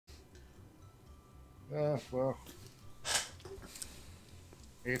Well,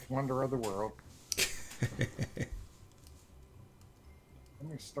 eighth wonder of the world. Let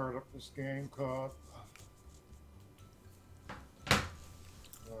me start up this game called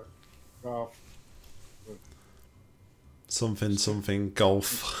golf with something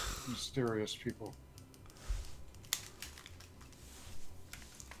golf. mysterious people.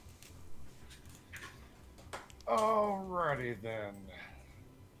 Alrighty then.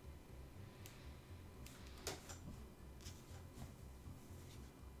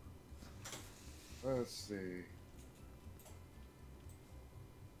 Let's see.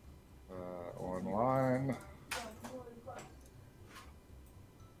 Online.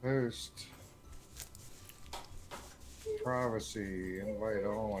 Host. Privacy. Invite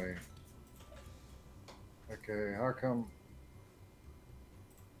only. Okay, how come?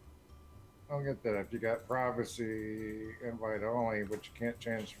 I don't get that. If you got privacy, invite only, but you can't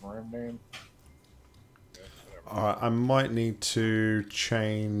change the room name. Alright, I might need to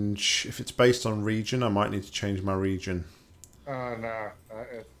change... If it's based on region, I might need to change my region. No,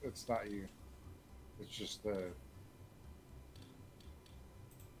 it's not you. It's just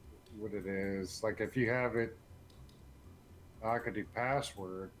what it is. Like if you have it, I could do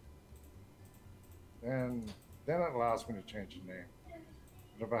password, then it allows me to change the name.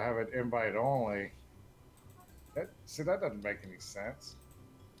 But if I have it invite only, that doesn't make any sense.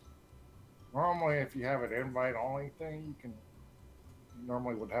 Normally, if you have an invite only thing, you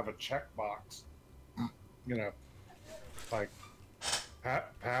normally would have a checkbox, you know, like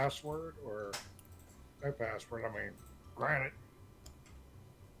password or no password. I mean, granted,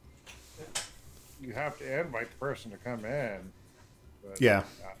 you have to invite the person to come in. But Yeah.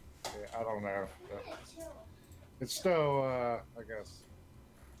 I don't know. It's still, I guess,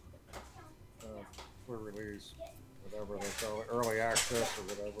 for release, whatever they call it, early access or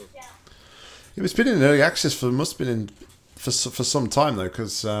whatever. It's been in early access must have been in for some time though,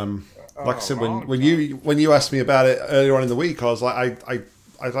 because like I said, when you asked me about it earlier on in the week, I was like,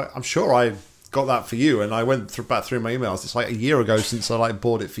 I'm sure I got that for you, and I went back through my emails. It's like a year ago since I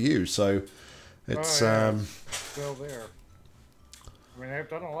bought it for you, so it's still there. I mean, they've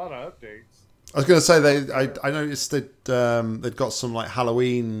done a lot of updates. I was going to say I noticed that they'd got some like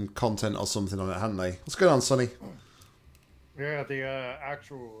Halloween content or something on it, hadn't they? What's going on, Sonny? Yeah, the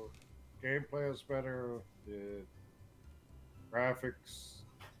actual gameplay is better. The graphics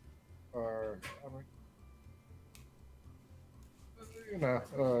are, I mean, you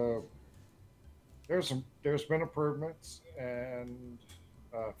know, there's been improvements, and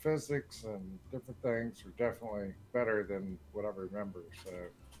physics and different things are definitely better than what I remember. So,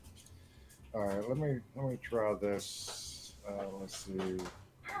 all right, let me try this. Let's see.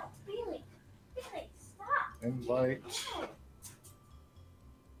 Ow, Billy, stop. Invite.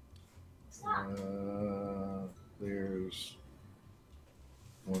 Stop. There's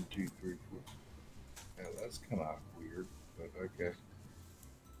 1, 2, 3, 4. Yeah, that's kind of weird, but okay.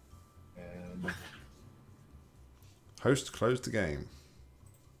 And Host closed the game.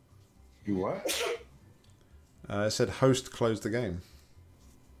 do what? It said host closed the game.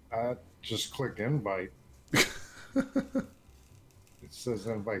 I just clicked invite. It says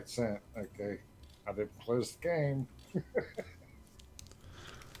invite sent. Okay, I didn't close the game.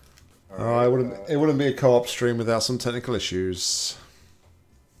 Right, it wouldn't be a co-op stream without some technical issues.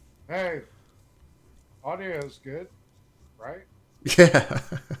 Hey, audio is good, right? Yeah.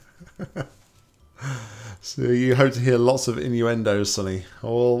 So you hope to hear lots of innuendos, Sonny.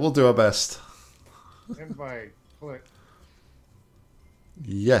 We'll do our best. Invite, click.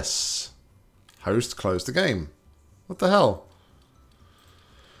 Yes. Host closed the game. What the hell?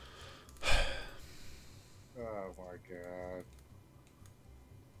 Oh my god.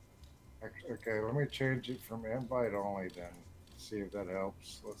 Okay, let me change it from invite only then. See if that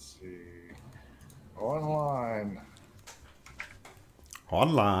helps. Let's see. Online.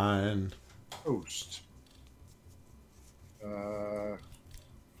 Online. Host.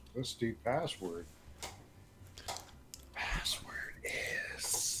 Let's do password. Password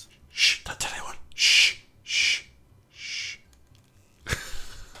is. Shh, don't tell anyone. Shh, shh, shh.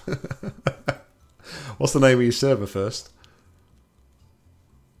 What's the name of your server first?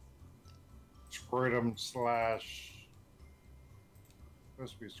 Scrotum slash.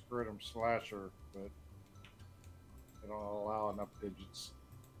 Supposed to be scrotum slasher, but they don't allow enough digits.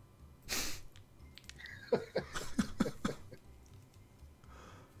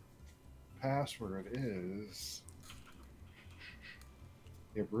 Password is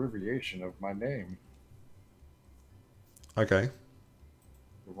the abbreviation of my name. Okay.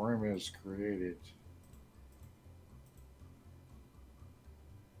 The room is created.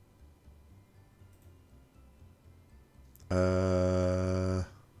 Yeah,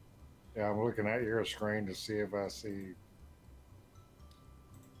 I'm looking at your screen to see if I see.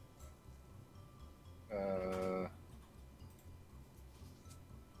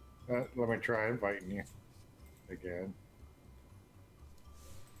 Let me try inviting you again.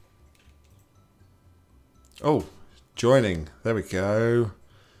 Oh, joining. There we go.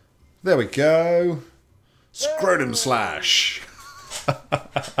 There we go. Scrotum slash.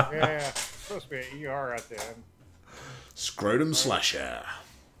 Yeah, supposed to be an ER at the end. Scrotum slasher.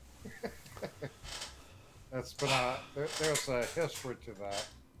 That's been a, there's a history to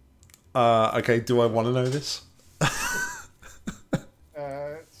that. Okay, do I want to know this?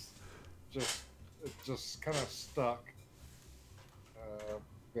 It's just kind of stuck.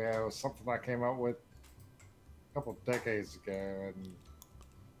 Yeah, it was something I came up with a couple of decades ago, and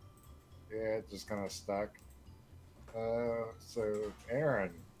yeah, it just kind of stuck. So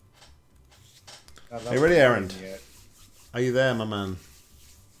Aaron, Hey, ready, Aerond? Are you there, my man?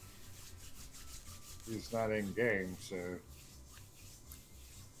 He's not in game, so.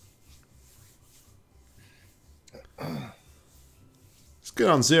 It's good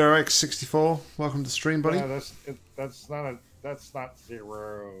on 0x64. Welcome to the stream, buddy. Yeah, that's not 060.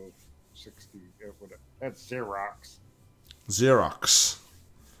 That's Xerox. Xerox.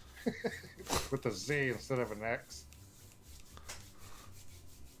 With a Z instead of an X.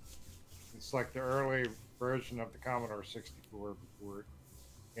 It's like the early version of the Commodore 64 before it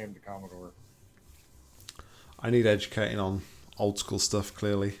came to Commodore. I need educating on old school stuff,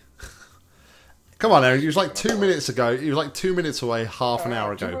 clearly. Come on, Aaron. You was like 2 minutes ago. You were like 2 minutes away, half an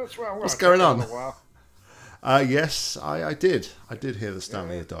hour ago. What's going on? Yes, I did. I did hear that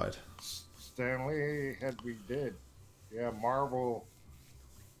Stanley had died. Stanley we did. Yeah, Marvel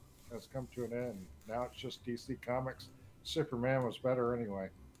has come to an end. Now it's just DC Comics. Superman was better anyway.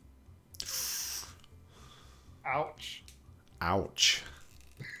 Ouch. Ouch.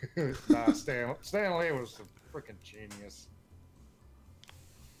 Nah, Stanley was a freaking genius.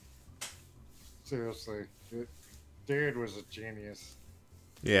 Seriously, dude was a genius.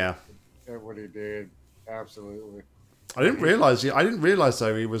 Yeah. At what he did, absolutely. I didn't realize. I didn't realize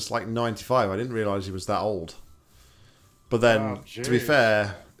though he was like 95. I didn't realize he was that old. But then, to be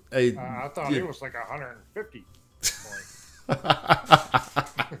fair, I thought he was like 150. But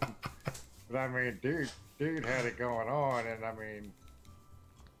I mean, dude had it going on, and I mean,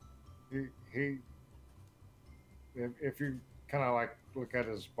 he if you kind of like look at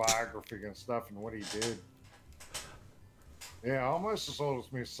his biography and stuff and what he did, yeah, almost as old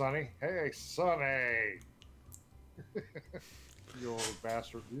as me, Sonny. Hey, Sonny, you old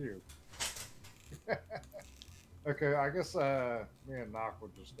bastard, you. Okay, I guess me and Nock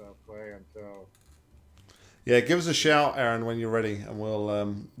will just play until. Yeah, give us a shout, Aaron, when you're ready, and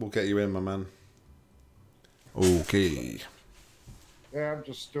we'll get you in, my man. Okay. Yeah, I'm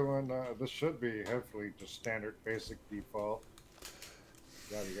just doing. This should be hopefully just standard basic default.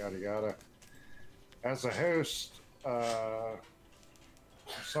 Yada yada yada. As a host, for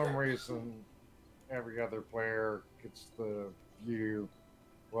some reason, every other player gets the view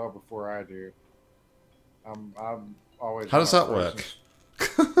well before I do. I'm always. How does that work?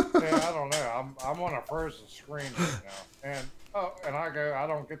 Yeah, I don't know. I'm on a frozen screen right now, and I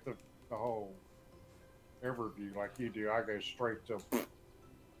don't get the whole overview like you do. I go straight to,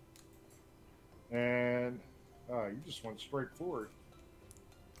 and you just went straight forward.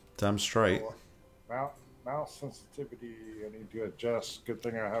 Damn straight. So, mouse sensitivity, I need to adjust. Good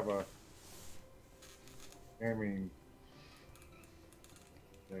thing I have a gaming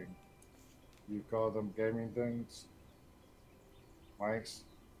thing. You call them gaming things? Mice?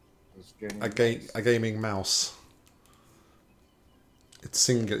 A gaming mouse. It's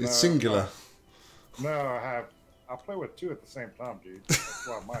singular. It's singular. No, I play with two at the same time, dude. That's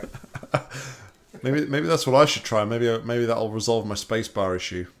why I might. maybe that's what I should try. Maybe that'll resolve my spacebar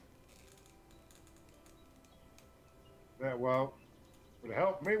issue. Yeah, well, what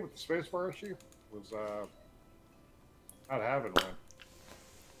helped me with the spacebar issue was not having one.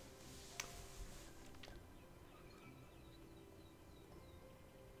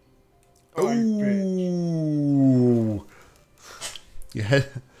 Oh, ooh. Yeah.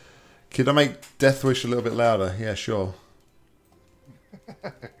 Could I make Deathwish a little bit louder? Yeah, sure.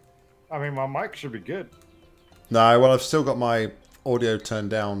 I mean, my mic should be good. No, well, I've still got my audio turned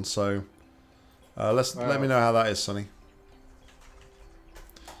down, so let me know how that is, Sonny.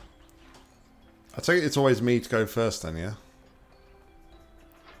 I take it it's always me to go first, then, yeah.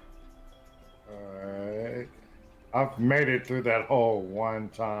 I've made it through that hole one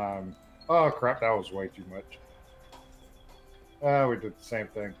time. Oh crap! That was way too much. We did the same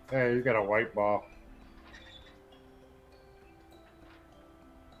thing. Hey, you got a white ball.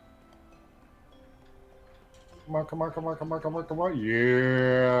 Come on, come on, come on, come on, come on, come on.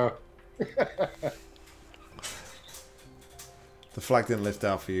 Yeah. The flag didn't lift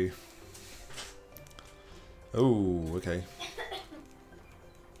out for you. Oh, okay.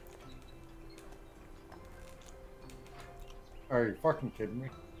 Are you fucking kidding me?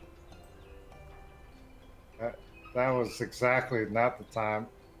 That was exactly not the time.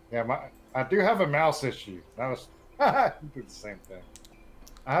 Yeah, I do have a mouse issue. That was you do the same thing.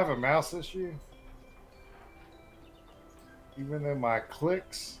 I have a mouse issue. Even though my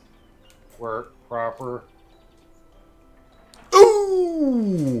clicks work proper.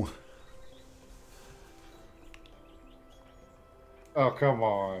 Ooh! Oh, come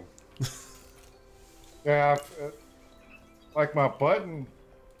on. Yeah, like my button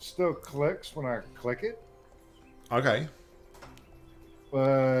still clicks when I click it. Okay.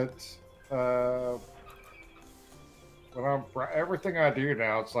 But when everything I do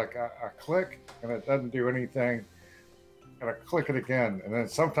now, it's like I click and it doesn't do anything, and I click it again, and then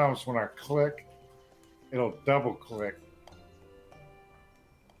sometimes when I click, it'll double click.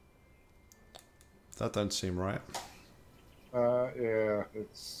 That don't seem right. Yeah,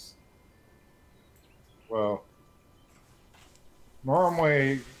 it's well,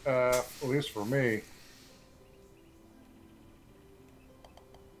 normally, at least for me.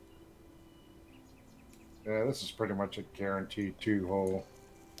 Yeah, this is pretty much a guaranteed 2-hole.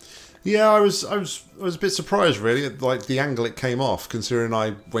 Yeah, I was a bit surprised really at like the angle it came off, considering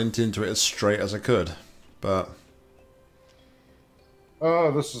I went into it as straight as I could. But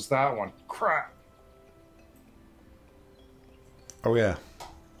oh, this is that one. Crap. oh yeah.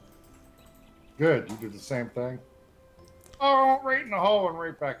 Good, you did the same thing. Oh, right in the hole and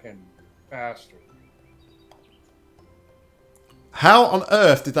right back in. Bastard. How on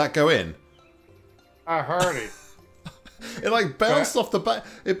earth did that go in? I heard it. It like bounced off the back.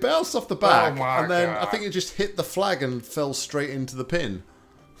 It bounced off the back, my and then God. I think it just hit the flag and fell straight into the pin.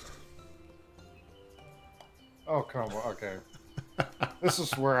 Oh, come on. Okay. This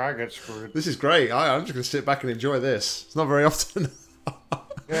is where I get screwed. This is great. I'm just going to sit back and enjoy this. It's not very often.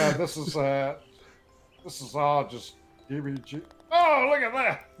 Yeah, this is all just GBG. Oh, look at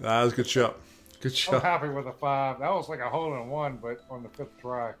that. That was a good shot. Good I'm shot. happy with a 5. That was like a hole-in-one, but on the 5th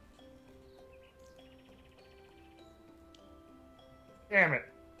try. Damn it.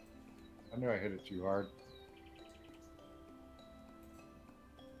 I knew I hit it too hard.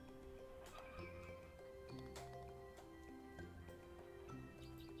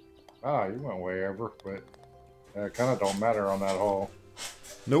 Ah, you went way over, but it kind of don't matter on that hole.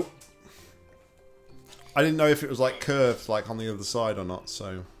 Nope. I didn't know if it was like curved, like on the other side or not.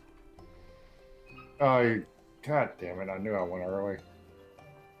 So. Oh, God damn it! I knew I went early.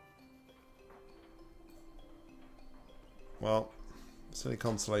 Well, it's any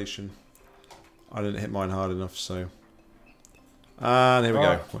consolation. I didn't hit mine hard enough, so. And here we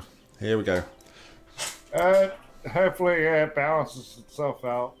go. Here we go. Hopefully it balances itself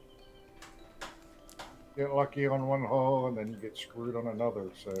out. Get lucky on one hole, and then you get screwed on another.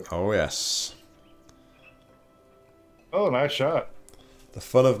 So. Oh yes. Oh, nice shot. The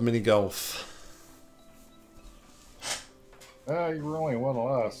fun of mini golf. You were only one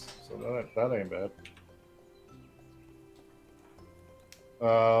less, so that ain't bad.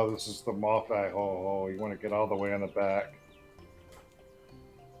 This is the multi-hole. You want to get all the way in the back.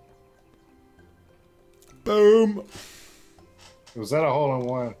 Boom. Was that a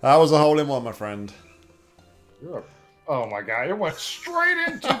hole-in-one? That was a hole-in-one, my friend. Oh my God! It went straight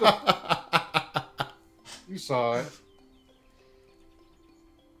into the. You saw it.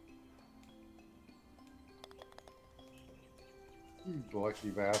 You lucky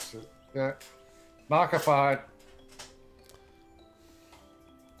bastard. Yeah. Knockified.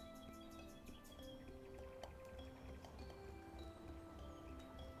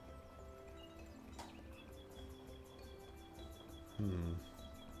 Come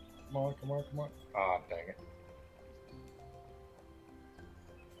on, come on, come on. Ah, dang it.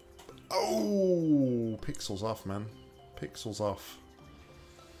 Oh, pixels off, man. Pixels off.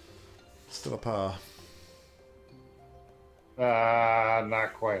 Still a par.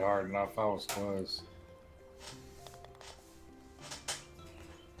 Not quite hard enough. I was close.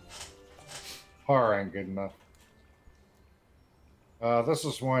 Par ain't good enough. This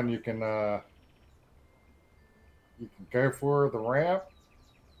is one you can go for the ramp,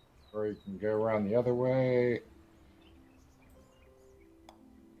 or you can go around the other way.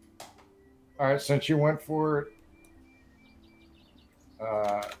 All right, since you went for it,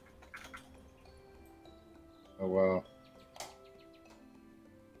 oh well.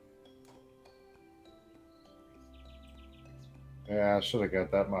 Yeah, I should have got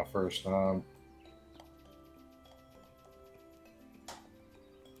that my first time.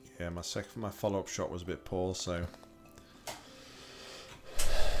 Yeah, my follow-up shot was a bit poor, so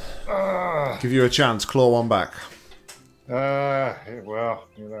give you a chance, claw one back. Well,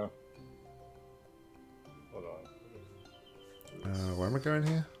 you know. Hold on. Where am I going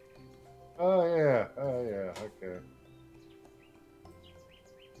here? Oh yeah, okay.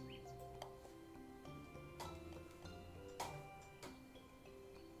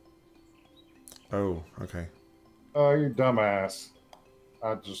 Oh, okay. Oh, you dumbass.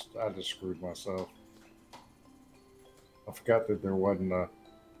 I just screwed myself. I forgot that there wasn't a...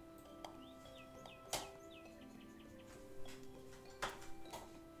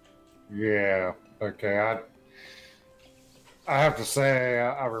 Yeah, okay. I have to say,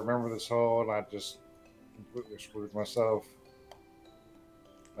 I remember this hole, and I just completely screwed myself.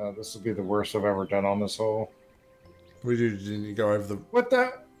 This will be the worst I've ever done on this hole. Didn't you go over the... What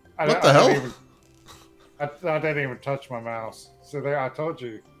the... What the hell? I didn't even touch my mouse. So there, I told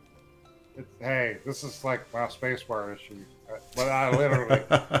you. Hey, this is like my spacebar issue. But I literally,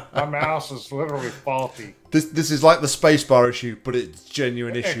 my mouse is literally faulty. This is like the spacebar issue, but it's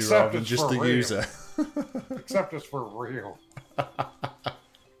genuine issue Except rather than just the real. user. Except it's for real.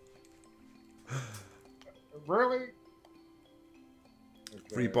 Really?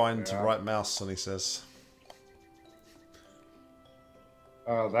 Okay, Rebind to right mouse, Sonny says.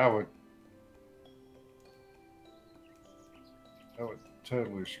 That would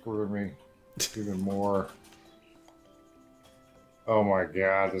totally screw me even more. Oh my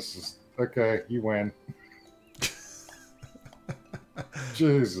god, this is okay. You win.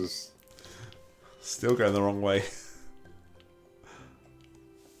 Jesus. Still going the wrong way.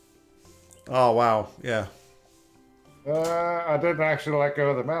 Oh wow, yeah. I didn't actually let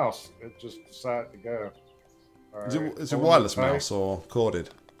go of the mouse. It just decided to go. All Is right. it wireless mouse or corded?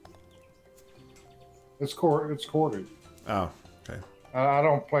 It's corded. Oh, okay. I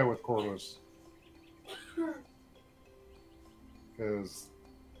don't play with cordless because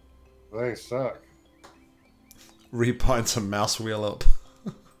they suck. Rebind some mouse wheel up.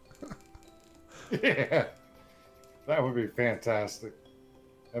 Yeah, that would be fantastic.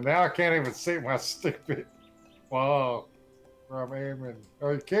 And now I can't even see my stupid. Wow, where I'm aiming.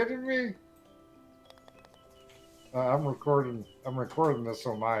 Are you kidding me? I'm recording this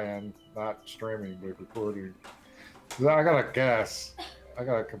on my end, not streaming, but recording. I gotta guess. I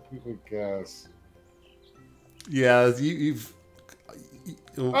gotta completely guess. Yeah, you've.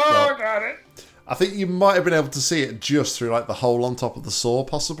 Oh, well, I got it. I think you might have been able to see it just through like the hole on top of the saw,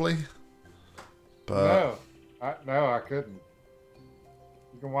 possibly. But No, I couldn't.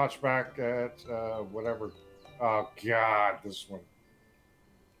 You can watch back at whatever. Oh God, this one.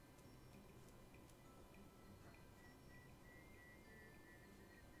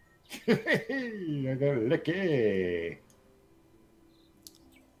 I got lucky.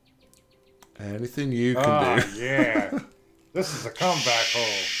 anything you can do. Yeah. This is a comeback hole.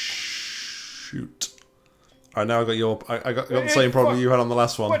 Shoot. All right, now I got the same problem you had on the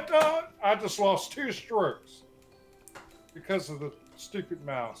last one. What? I just lost 2 strokes because of the stupid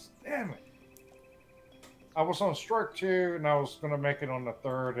mouse. Damn it. I was on stroke 2, and I was going to make it on the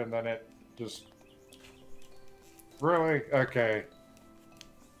 3rd, and then it just... Really? Okay.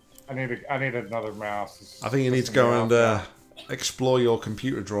 I need another mouse. I think you need to go and explore your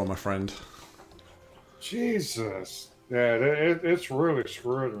computer drawer, my friend. Jesus. Yeah, it's really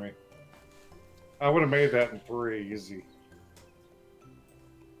screwed me. I would have made that in 3 easy.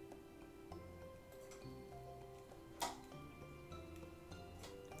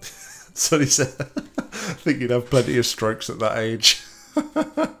 So he said, I think you'd have plenty of strokes at that age.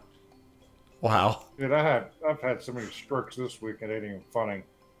 Wow. Dude, I've had so many strokes this week, it ain't even funny.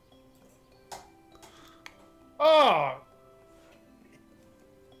 Oh!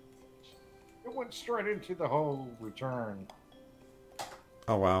 It went straight into the whole return.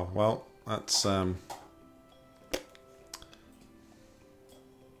 Oh wow. Well, that's that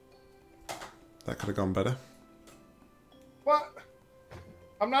could have gone better. What?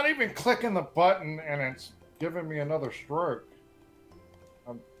 I'm not even clicking the button and it's giving me another stroke.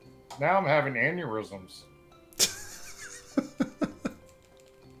 Now I'm having aneurysms.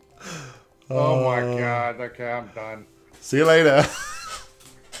 Oh my god. Okay, I'm done. See you later.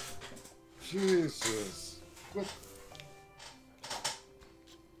 Jesus. What?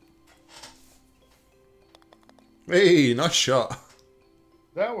 Hey, nice shot.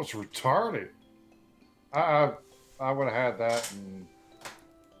 That was retarded. I would have had that and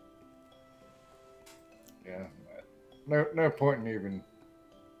yeah. No point in even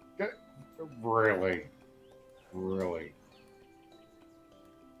really.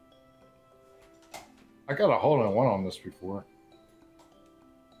 I got a hole in one on this before.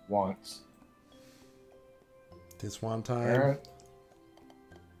 once. This one time. Aaron?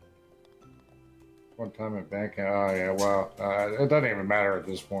 One time at bank. Oh, yeah, well, it doesn't even matter at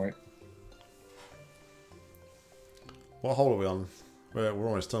this point. What hole are we on? We're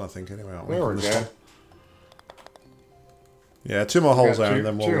almost done, I think, anyway, aren't we? There we go. Yeah, 2 more holes there, and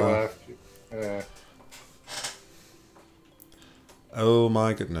then two we'll... left. Oh,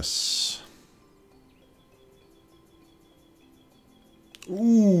 my goodness.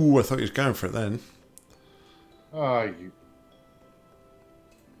 Ooh, I thought he was going for it then. Oh, you...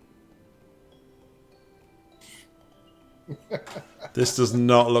 This does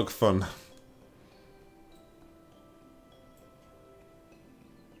not look fun.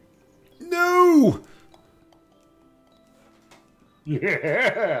 No!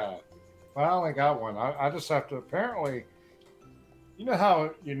 Yeah! Finally got one. I just have to... Apparently... You know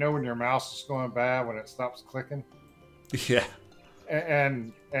how you know when your mouse is going bad when it stops clicking? Yeah.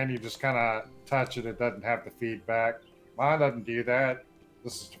 And you just kind of touch it, it doesn't have the feedback. Mine doesn't do that.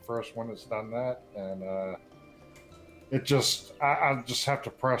 This is the first one that's done that, and it just I just have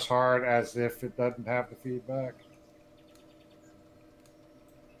to press hard as if it doesn't have the feedback.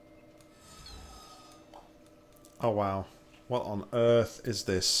 Oh wow, what on earth is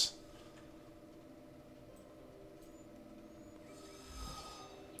this?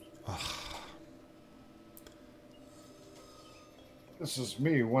 Oh. This is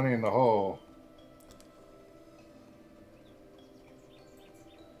me winning the hole.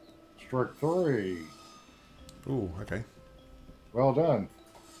 Strike 3. Ooh, okay. Well done.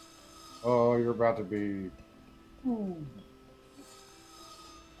 Oh, you're about to be... Ooh.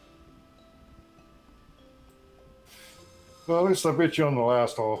 Well, at least I beat you on the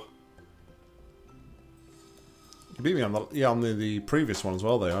last hole. You beat me on the previous one as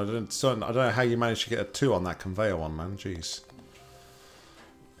well, though. I don't know how you managed to get a 2 on that conveyor one, man. Jeez.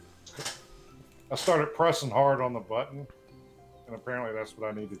 I started pressing hard on the button, and apparently that's what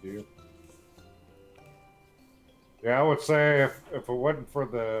I need to do. Yeah, I would say if it wasn't for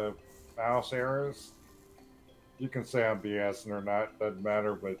the mouse errors, you can say I'm BSing or not, doesn't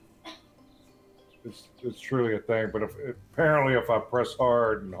matter, but it's truly a thing. But apparently if I press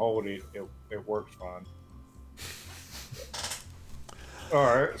hard and hold it, it works fine. All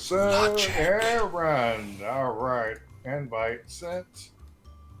right, so Aerond. All right, invite sent.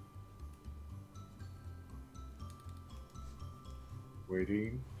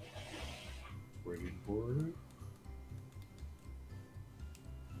 Waiting for it.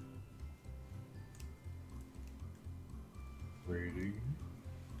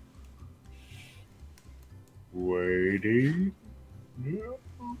 Waiting. Yeah,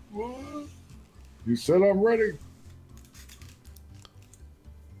 what? You said I'm ready.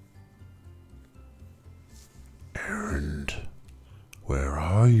 Aerond, where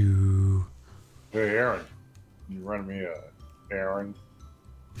are you? Hey, Aaron, you run me a errand.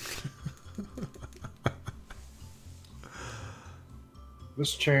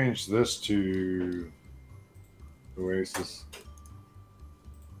 Let's change this to Oasis.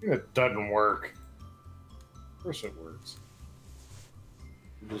 It doesn't work. Of course it works.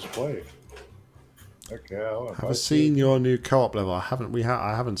 You just play it. Okay, Have I seen your new co-op level? I haven't.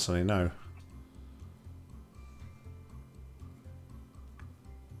 I haven't seen it. No.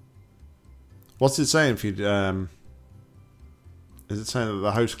 What's it saying if you? Is it saying that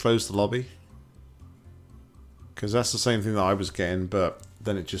the host closed the lobby? Because that's the same thing that I was getting, but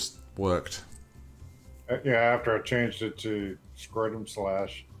then it just worked. Yeah, after I changed it to scrotum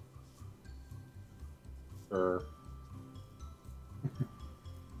slash. Or.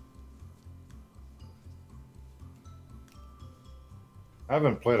 I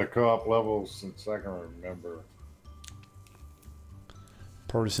haven't played a co-op level since I can remember.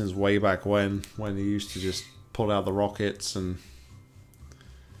 Probably since way back when you used to just pull out the rockets and...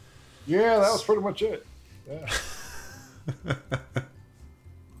 Yeah, that was pretty much it. Yeah.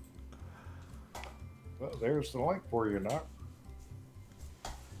 Well, there's the link for you, Nock.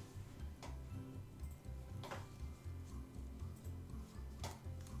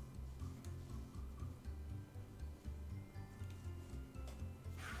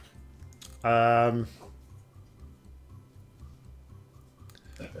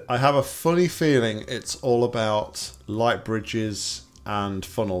 I have a funny feeling it's all about light bridges and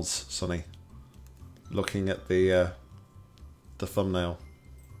funnels, Sonny. Looking at the thumbnail,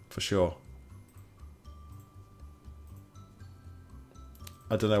 for sure.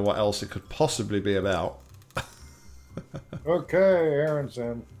 I don't know what else it could possibly be about. Okay, Aaron's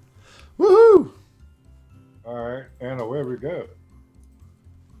in. Woohoo! All right, and away we go.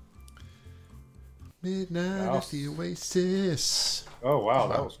 Midnight at the Oasis. Oh wow,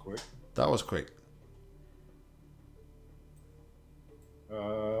 that was quick. That was quick.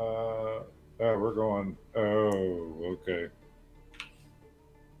 Oh, we're going. Oh, okay.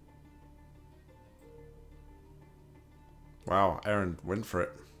 Wow, Aaron went for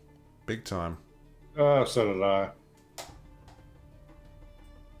it. Big time. So did I.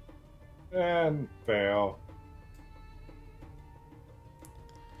 And fail.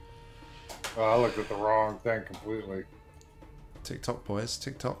 Oh, I looked at the wrong thing completely. TikTok, boys.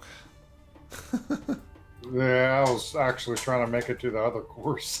 TikTok. Yeah, I was actually trying to make it to the other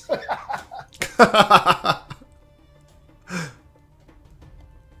course. Oh,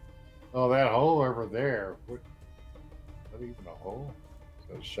 that hole over there. What? Is that even a hole? It's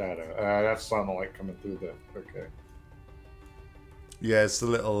a shadow. That's sunlight coming through the. Okay. Yeah, it's the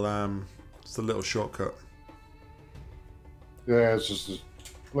little shortcut. Yeah, it's just.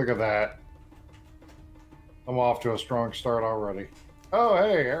 Look at that. I'm off to a strong start already. Oh,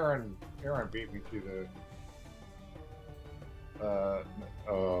 hey, Aaron beat me to the.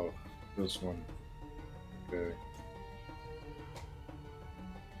 Oh, this one. Okay.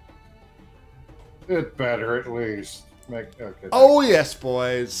 It better at least make. Okay. Oh yes,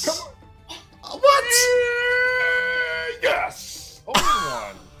 boys. Come on. What? Yes. Only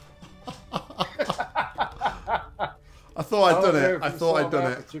one. I thought I'd done don't know it. if I you thought saw I'd done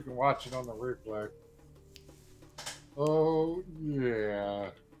that, it. But you can watch it on the replay. Oh yeah,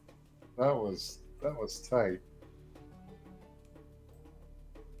 that was tight.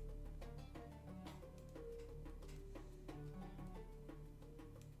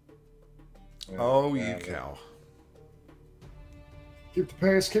 Oh, you cow. Keep the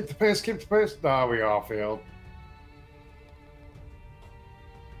pace, keep the pace, keep the pace. Nah, we all failed.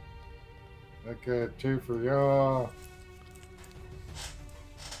 Okay, 2 for y'all.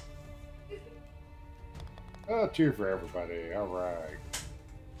 2 for everybody. All right.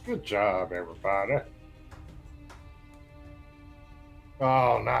 Good job, everybody.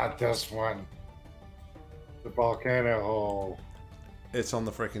 Oh, not this one. The volcano hole. It's on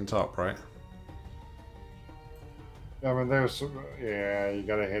the freaking top, right? I mean, there's some, yeah, you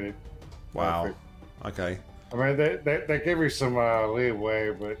gotta hit it. Wow. Perfect. Okay. I mean, they give you some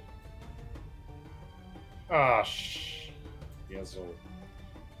leeway, but yes,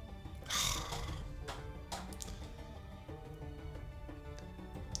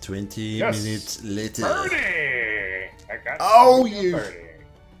 20 Yes. minutes later. birdie. I got Oh, a you birdie.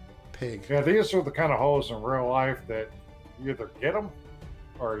 pig. Yeah, these are the kind of holes in real life that you either get them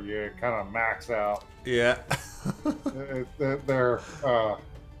or you kind of max out. Yeah. They're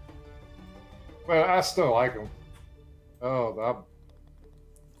but I still like them. Oh,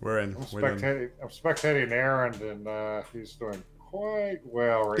 We're in. I'm We're spectating. I'm spectating Aerond, and he's doing quite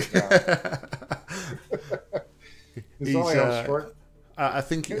well right now. He's, only on short. I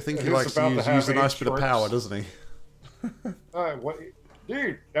think he He's likes to about to use have a nice 8 bit of shorts. power, doesn't he? What,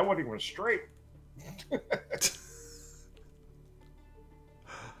 dude? That wasn't even straight.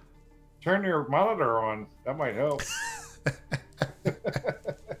 Turn your monitor on. That might help.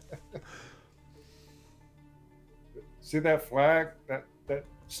 See that flag? That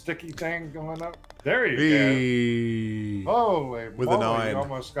sticky thing going up? There you go. Holy With moly, a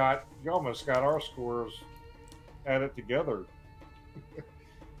 9. you almost got our scores added together.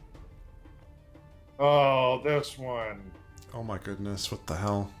 Oh, this one. Oh my goodness, what the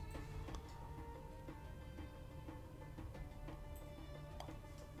hell?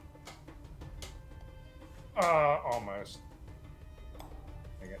 Almost.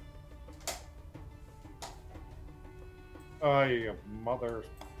 Dang it. Oh, you mother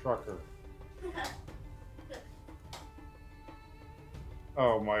trucker.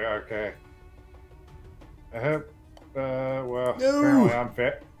 Oh my, okay. I hope, well, No.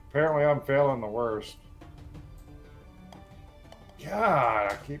 apparently I'm failing the worst.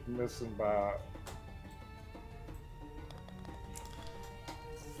 God, I keep missing by.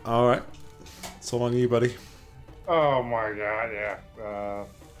 Alright. It's all on you, buddy. Oh my God, yeah.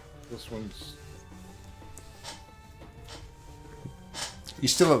 This one's. You're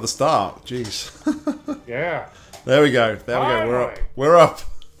still at the start. Jeez. Yeah. There we go. There we go. We're up. Finally. We're up.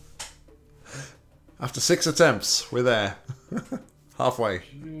 After 6 attempts, we're there. Halfway.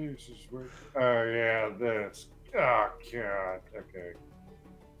 Jesus. Oh yeah, this. Oh God. Okay.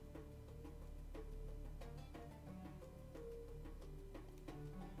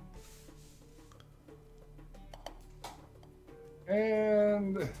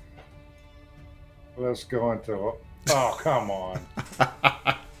 And let's go into. Oh, come on.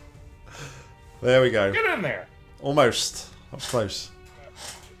 There we go. Get in there. Almost. That was close.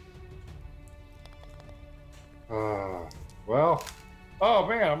 Well, oh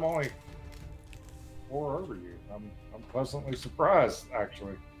man, I'm only 4 over you. I'm pleasantly surprised,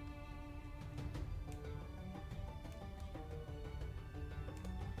 actually.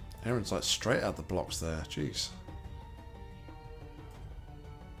 Aaron's like straight out the blocks there. Jeez.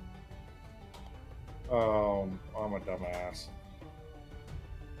 I'm a dumbass.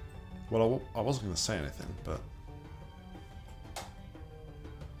 Well, I wasn't going to say anything, but...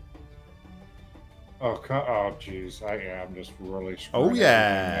 Oh, jeez. I am just really Oh, screwing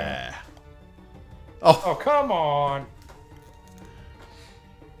yeah. Oh, come on.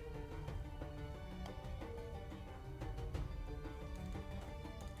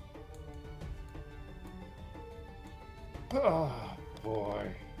 Oh, boy.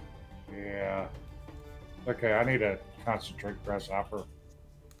 Yeah. Okay, I need to concentrate grasshopper.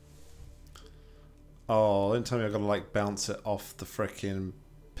 Oh, don't tell me I've got to like bounce it off the frickin'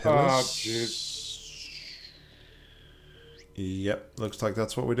 Oh, pillars. jeez. Yep, looks like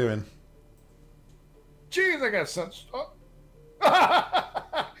that's what we're doing. Jeez, I got sense. Oh.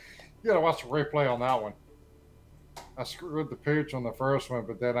 You gotta watch the replay on that one. I screwed the pooch on the first one,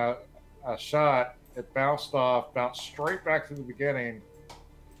 but then I shot. It bounced off, bounced straight back to the beginning,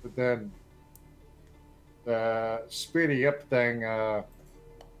 but then the speedy up thing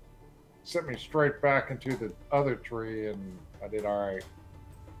sent me straight back into the other tree, and I did all right.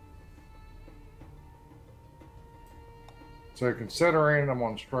 So considering I'm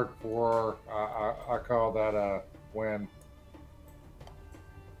on strike 4, I call that a win.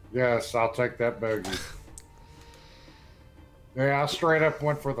 Yes, I'll take that bogey. Yeah, I straight up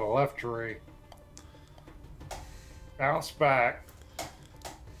went for the left tree. Bounce back.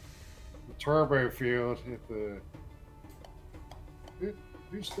 The turbo field hit the.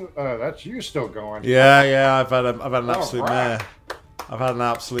 You still? That's you still going? Yeah. I've had an absolute right. mare. I've had an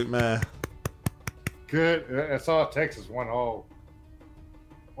absolute mare. Good. That's all it takes is one hole.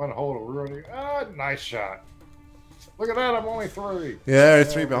 One hole to ruin you. Ah, nice shot. Look at that. I'm only 3. Yeah,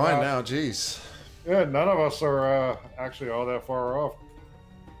 3 behind now. Jeez. Yeah, none of us are actually all that far off.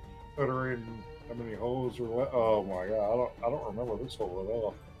 Considering how many holes are left. Oh my god, I don't remember this hole at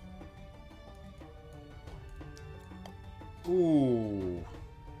all. Ooh.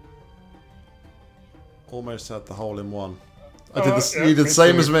 Almost had the hole in one. I Yeah, you did the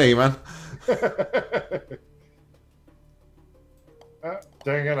same too. as me, man.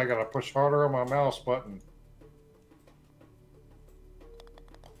 Dang it, I gotta push harder on my mouse button.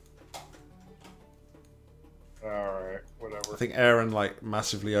 Alright, whatever. I think Aaron like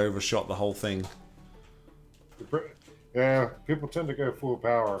massively overshot the whole thing. Yeah, people tend to go full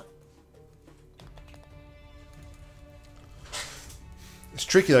power. It's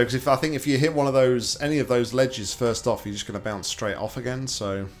tricky though, because I think if you hit one of those, any of those ledges first off, you're just going to bounce straight off again.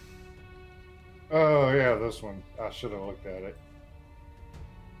 So. Oh yeah, this one. I should have looked at it.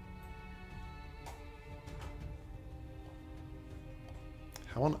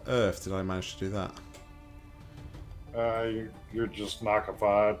 How on earth did I manage to do that? You're just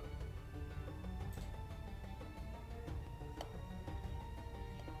knockified.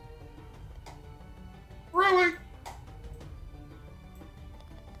 Really?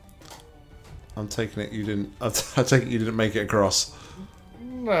 I'm taking it you didn't. I take it you didn't make it across.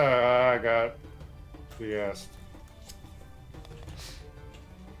 No, I got BS.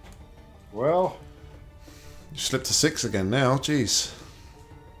 Well, You slipped to 6 again now. Jeez.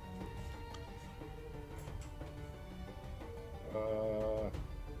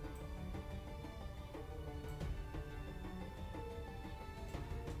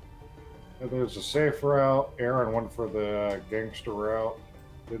 there's a safe route. Aaron went for the gangster route.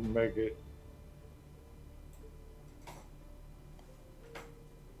 Didn't make it.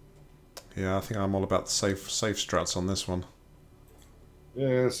 Yeah, I think I'm all about the safe strats on this one.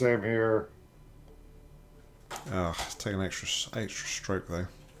 Yeah, same here. Take an extra stroke though.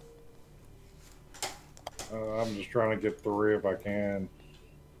 I'm just trying to get 3 if I can.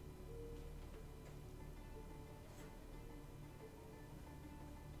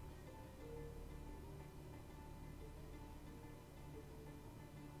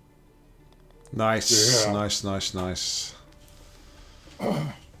 Nice, Yeah. nice.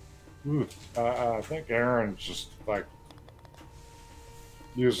 I think Aaron's just like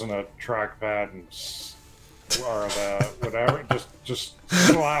using a trackpad and or the whatever, just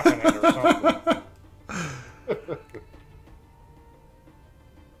slapping it or something.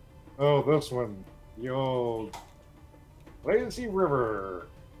 Oh, this one, the old lazy river.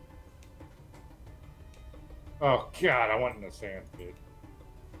 Oh God, I went in the sand pit.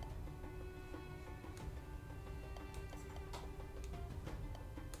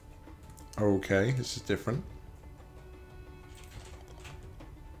 Okay, this is different.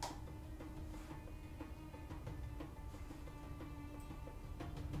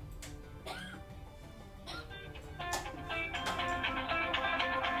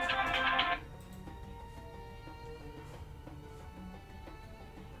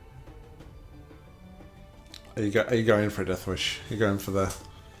 Are you going for a death wish? You're going for the...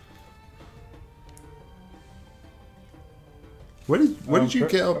 Where did you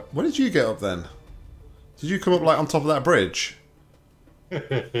get up? Where did you get up then? Did you come up like on top of that bridge? I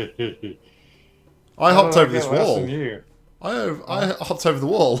hopped over this wall. I hopped over the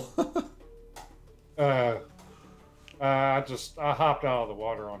wall. I hopped out of the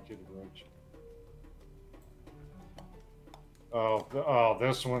water onto the bridge.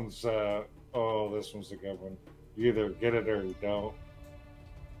 This one's a good one. You either get it or you don't.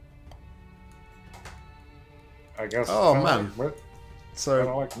 I guess. Oh man! So I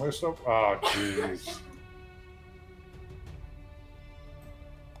don't like most of. Oh jeez.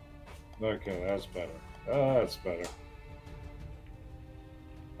 Okay, that's better. That's better.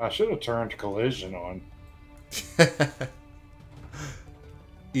 I should have turned collision on.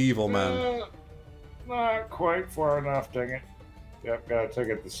 Evil man. Not quite far enough, dang it. Yep, gotta take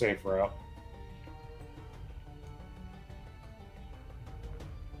it the safe route.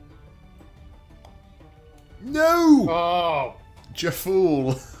 No! Oh!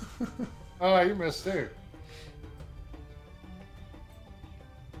 Jafool. Oh, you missed too.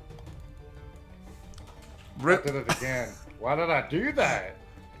 Rip. I did it again. Why did I do that?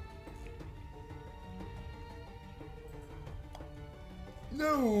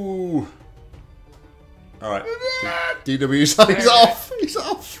 No! Alright. DW's he's off! He's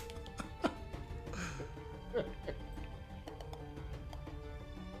off!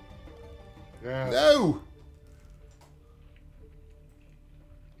 Yeah. No!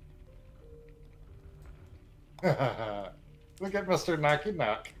 Look at Mr. Knocky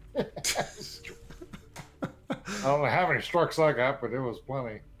Knock. I don't know how many strokes I got, but it was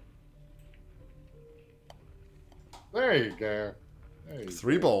plenty. There you go. There you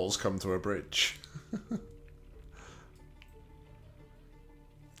 3 go. balls come to a bridge.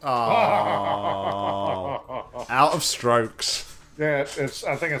 Oh, out of strokes. Yeah, I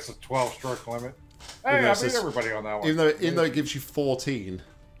think it's a 12-stroke limit. Hey, I beat everybody on that one. Even though it gives you 14.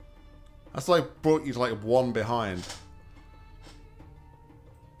 That's like brought you to like 1 behind.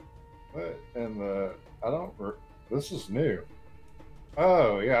 And this is new.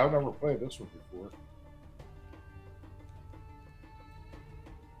 Oh yeah, I've never played this one before.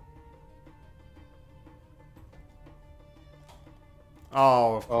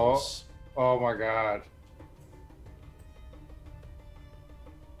 Oh, of course. Oh my god.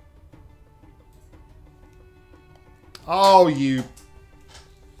 Oh, you...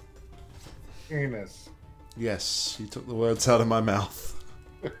 Penis. Yes, you took the words out of my mouth.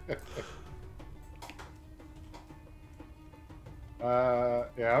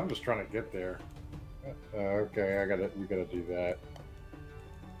 Yeah, I'm just trying to get there. Okay, we gotta do that.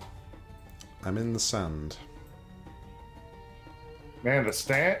 I'm in the sand. Man,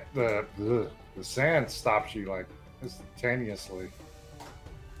 the sand stops you like instantaneously.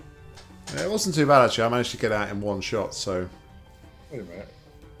 Yeah, it wasn't too bad actually. I managed to get out in 1 shot, so... Wait a minute.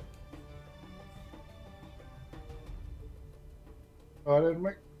 Oh, I didn't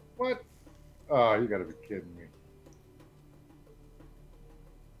make... What? Oh, you gotta be kidding me.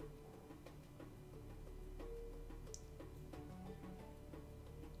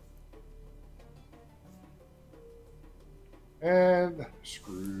 And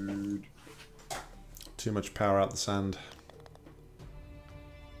screwed. Too much power out the sand.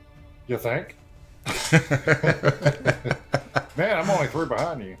 You think? Man, I'm only 3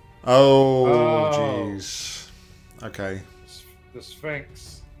 behind you. Oh, jeez. Okay. The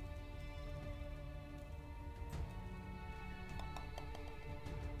Sphinx.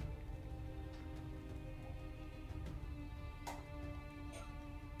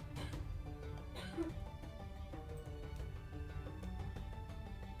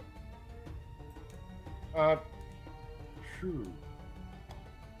 True.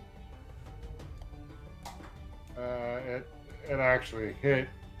 It actually hit,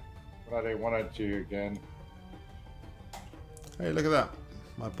 but I didn't want it to again. Hey, look at that.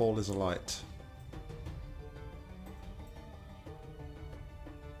 My ball is alight.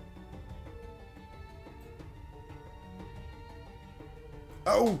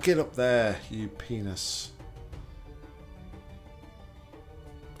 Oh, get up there, you penis.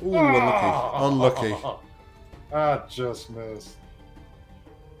 Ooh, unlucky. Unlucky. I just missed.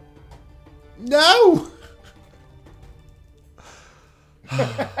 No!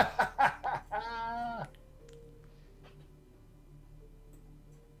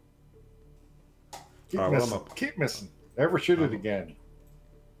 Keep Right, missing. Keep missing. Never shoot it again.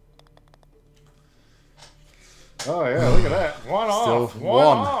 Oh yeah, look at that. One Still off.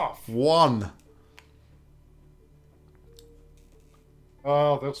 One off. One.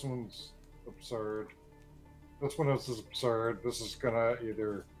 Oh, this one's absurd. This one is absurd. This is gonna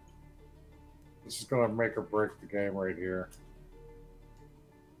either. This is gonna make or break the game right here.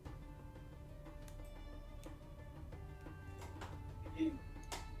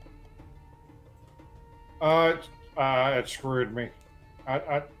 It screwed me.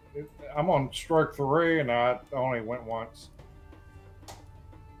 I'm on strike 3 and I only went once.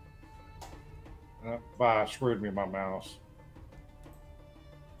 Screwed me my mouse.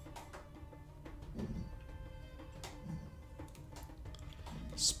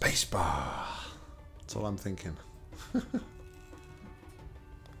 Spacebar. That's all I'm thinking.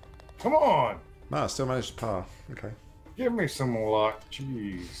 Come on! No, I still managed to par. Okay. Give me some luck.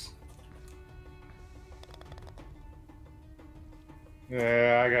 Jeez.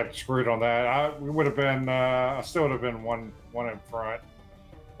 Yeah, I got screwed on that. We would have been. I still would have been one in front,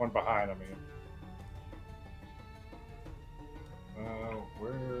 one behind. I mean.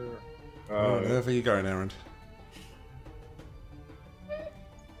 Wherever you going, Aerond?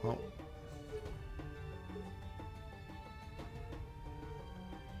 Oh.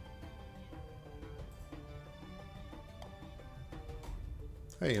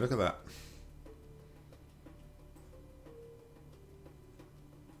 Hey, look at that.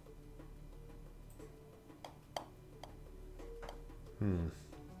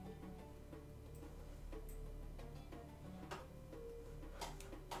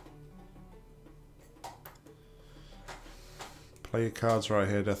 Play your cards right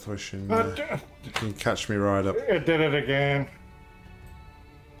here, Deathwish, and you can catch me right up. It did it again.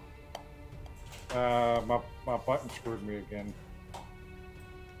 My button screwed me again.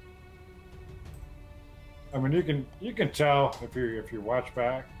 I mean, you can tell if you watch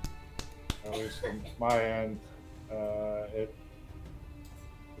back. At least on my end,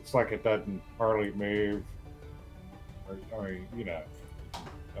 it's like it doesn't hardly move. Or you know,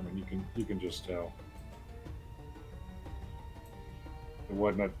 I mean, you can just tell. It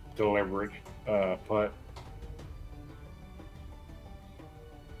wasn't a deliberate putt.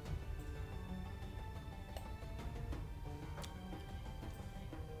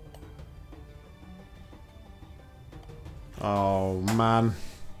 Oh man.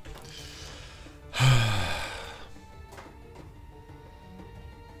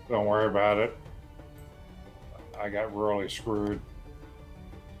 Don't worry about it. I got really screwed.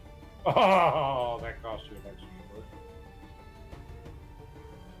 Oh, that cost you an extra foot.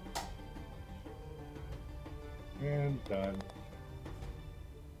 And done.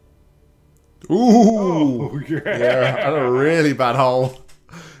 Ooh! Oh, yeah. Yeah, I had a really bad hole.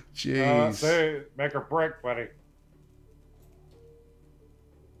 Jeez. Say, make or break, buddy.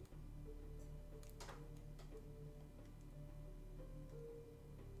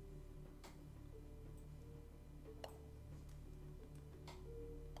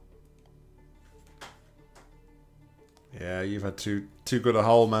 Yeah, you've had too good a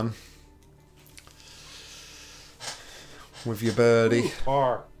hole, man. With your birdie. Ooh,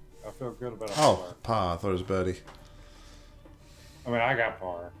 par. I feel good about a par. I thought it was birdie. I mean, I got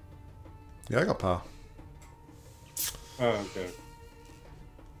par. Yeah, I got par. Oh, okay.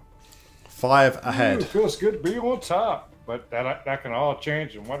 5 ahead. Ooh, it feels good to be on top, but that can all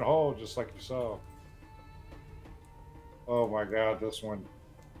change in one hole, just like you saw. Oh my God, this one.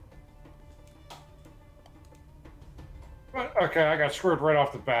 Okay, I got screwed right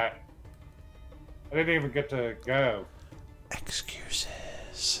off the bat. I didn't even get to go.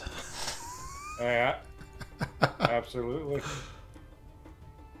 Excuses. Yeah, absolutely.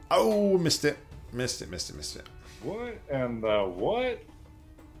 Oh, missed it. Missed it. What and the what?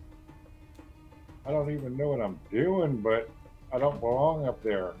 I don't even know what I'm doing, but I don't belong up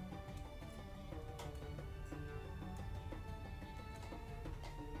there.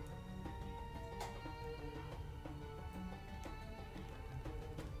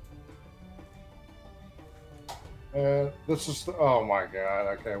 This is the, oh my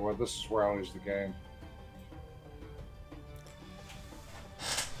God. Okay, well, this is where I lose the game.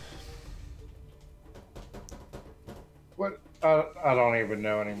 What? I don't even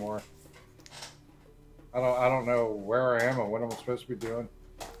know anymore. I don't know where I am and what I'm supposed to be doing.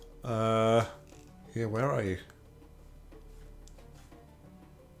 Yeah, where are you?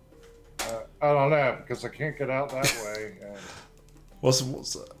 I don't know because I can't get out that way. And What's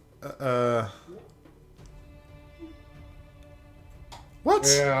what?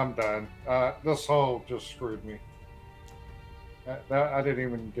 yeah, I'm done. This hole just screwed me. I didn't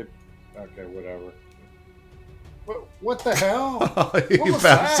even get. Okay, whatever. What the hell? You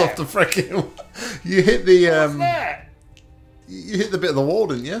bounced off the freaking. You hit the What's that? You hit the bit of the wall,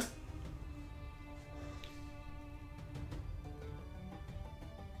 didn't you?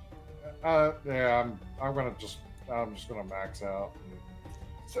 Yeah, I'm just gonna max out.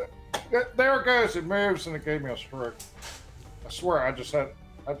 So, there it goes. It moves and it gave me a stroke. I swear, I just had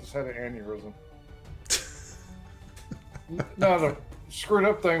an aneurysm. No, the screwed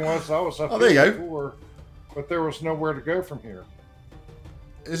up thing was I was up there you here go. before, but there was nowhere to go from here.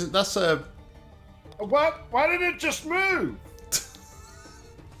 Isn't that's a? What? Why did it just move?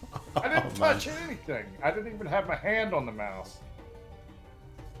 I didn't touch anything. I didn't even have my hand on the mouse.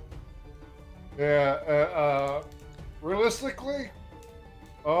 Yeah, realistically,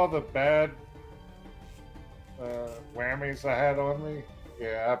 all the bad whammies I had on me,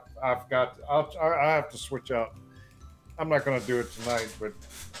 yeah, I have to switch out. I'm not going to do it tonight, but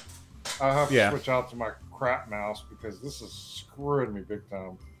I'll have to switch out to my crap mouse because this is screwing me big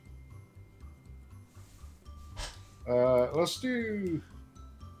time. Let's do...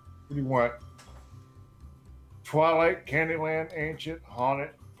 What do you want? Twilight, Candyland, Ancient, Haunted,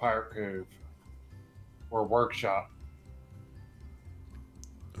 Pirate Cove. Or Workshop.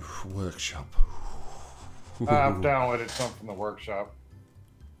 Workshop. I've downloaded some from the Workshop.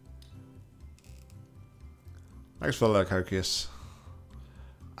 Thanks for the look, Hocus.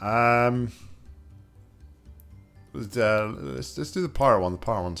 Let's do the pirate one. The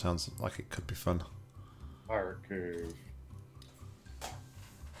pirate one sounds like it could be fun. Pirate Cove.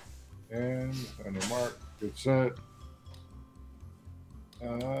 And on your mark, good set.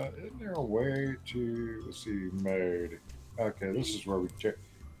 Isn't there a way to, let's see, mode? Okay, this is where we check.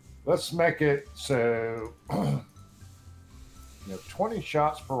 Let's make it so, 20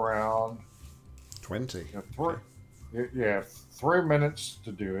 shots per round. 20? Yeah, 3 minutes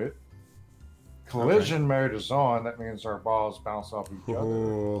to do it. Collision mode is on. That means our balls bounce off each other.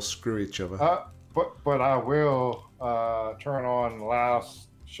 Oh, screw each other. But I will turn on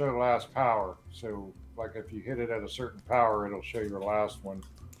show last power. So, like if you hit it at a certain power, it'll show your last one.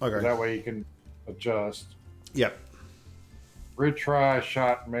 Okay. So that way you can adjust. Yep. Retry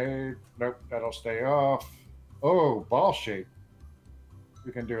shot made. Nope, that'll stay off. Oh, ball shape.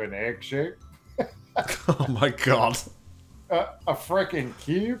 We can do an egg shape. Oh my god. A freaking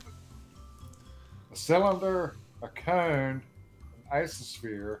cube. A cylinder. A cone. An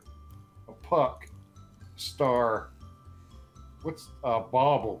isosphere. A puck. A star. What's a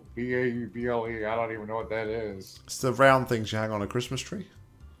bauble? B-A-U-B-L-E. I don't even know what that is. It's the round things you hang on a Christmas tree,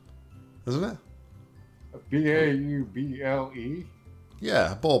 isn't it? B-A-U-B-L-E?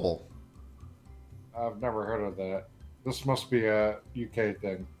 Yeah, bauble. I've never heard of that. This must be a UK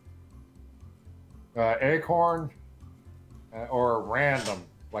thing. Acorn or random.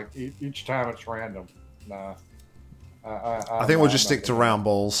 Like each time it's random. Nah. I think we'll just stick to round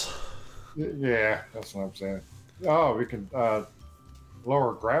balls. Yeah, that's what I'm saying. Oh, we can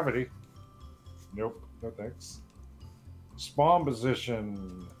lower gravity. Nope, no thanks. Spawn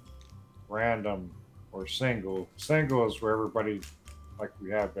position, random or single. Single is where everybody, like we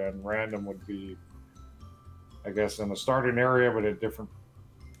have been. Random would be, I guess, in the starting area, but at different.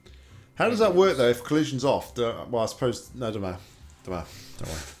 How does that work though? If collision's off, well, I suppose no, don't matter.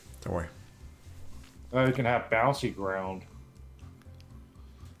 Don't worry. You can have bouncy ground.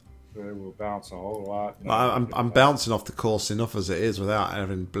 It will bounce a whole lot. I'm bouncing off the course enough as it is without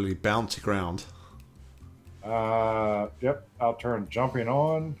having bloody bouncy ground. Yep. I'll turn jumping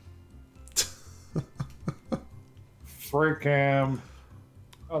on. Free cam.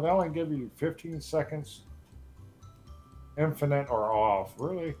 Oh, they only give you 15 seconds. Infinite or off.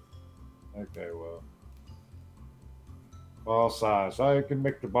 Really? Okay, well. Ball size. Oh, you can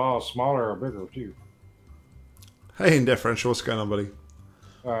make the ball smaller or bigger too. Hey, Indifferential, what's going on, buddy?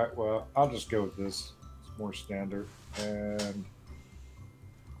 All right, well, I'll just go with this. It's more standard. And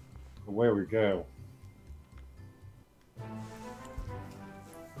away we go.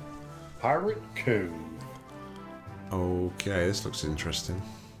 Pirate Cove. Okay, this looks interesting.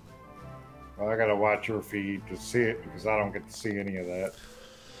 Well, I gotta watch your feed to see it because I don't get to see any of that.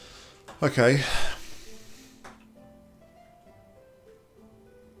 Okay.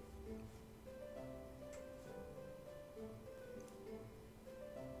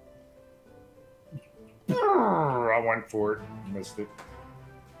 I went for it. Missed it.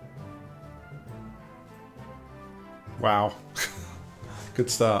 Wow. Good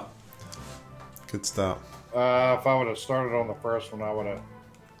start. Good start. If I would have started on the first one, I would have.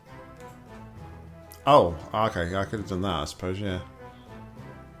 Oh, okay. I could have done that, I suppose, yeah.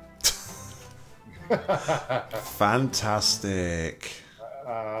 Fantastic.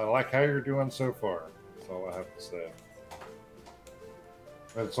 I like how you're doing so far. That's all I have to say.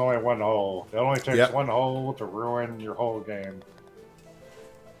 It's only one hole. It only takes one hole to ruin your whole game.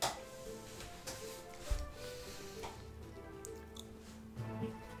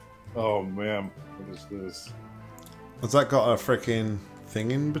 Oh man, what is this? Has that got a freaking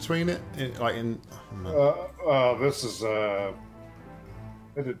thing in between it? Like in. Oh, no. This is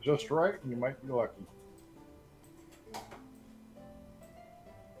hit it just right, and you might be lucky.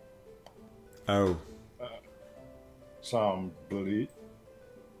 Oh. Some bleed.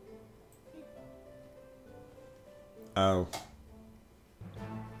 Oh.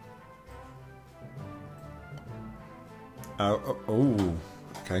 Oh.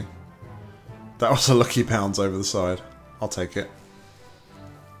 Okay. That was a lucky pounds over the side. I'll take it.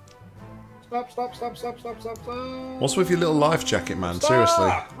 Stop, stop, stop, stop, stop, stop, stop. What's with your little life jacket, man? Stop!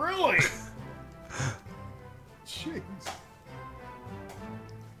 Seriously. Really? Jeez.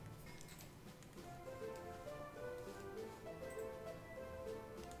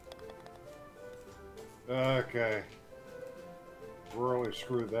 Okay. Really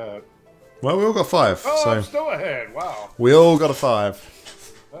screwed that. Well, we all got 5. Oh, so I'm still ahead. Wow. we all got a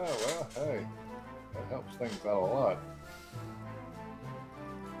 5. Oh, well, hey. That helps things out a lot.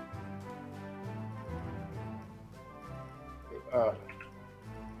 Oh,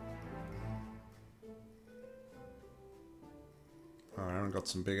 Aaron got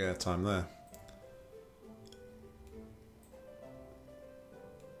some big airtime there.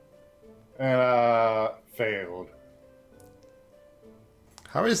 And failed.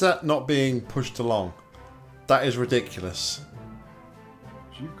 How is that not being pushed along? That is ridiculous.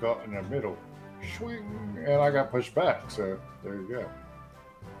 You caught in the middle. Swing. And I got pushed back, so there you go.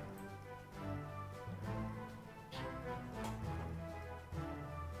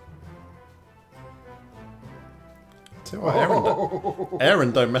 Tell you what,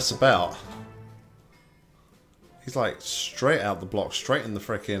 Aaron don't mess about. He's like straight out the block, straight in the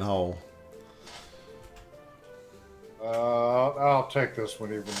freaking hole. I'll take this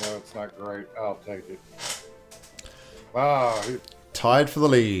one, even though it's not great. I'll take it. Wow. Tied for the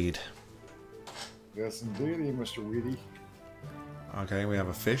lead. Yes, indeedy, Mr. Weedy. Okay, we have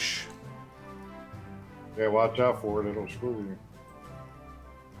a fish. Yeah, watch out for it. It'll screw you.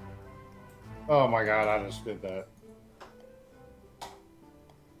 Oh my god, I just did that.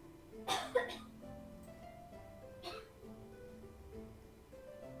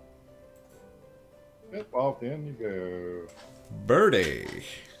 Yep, off in you go. Birdie.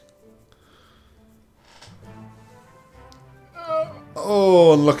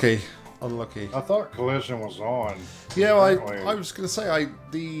 Oh, unlucky. Unlucky. I thought collision was on. Yeah, well, I was going to say,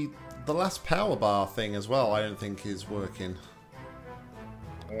 the last power bar thing as well, I don't think is working.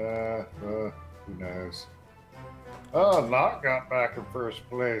 Who knows? Oh, Nock got back in first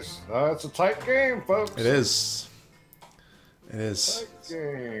place. It's a tight game, folks. It is. It is. Tight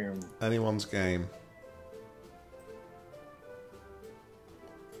game. Anyone's game.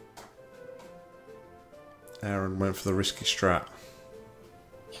 Aaron went for the risky strat.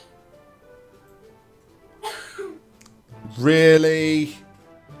 Really?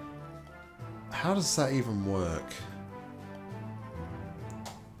 How does that even work?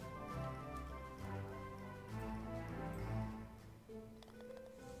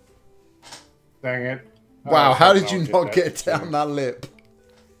 Dang it. Wow, how did you not get down that lip?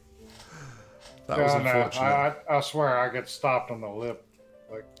 That was no, unfortunate. I swear I get stopped on the lip.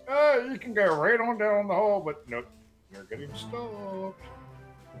 Like, oh, you can go right on down the hole, but nope, you're getting stopped.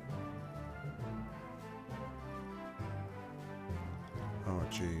 Oh,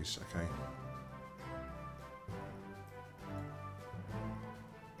 jeez. Okay.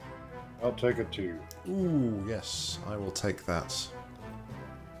 I'll take a 2. Ooh, yes. I will take that.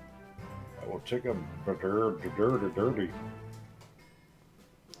 I will take a dirty.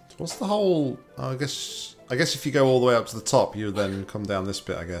 So what's the whole... I guess if you go all the way up to the top, you then come down this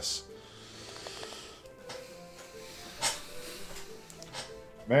bit, I guess.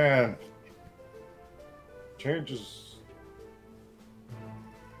 Man. Changes.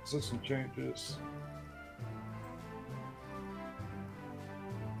 System changes.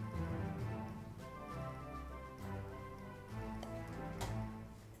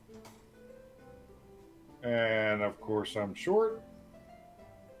 And of course I'm short.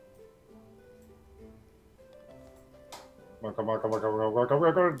 Come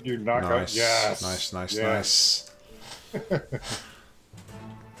on. You knock out. Yes. Nice.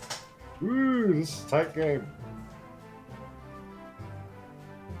 Ooh, this is a tight game.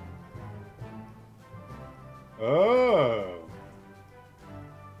 Oh.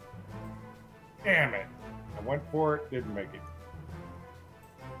 Damn it. I went for it, didn't make it.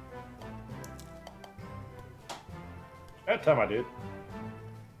 That time I did.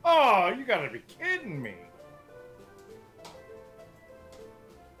 Oh, you gotta be kidding me.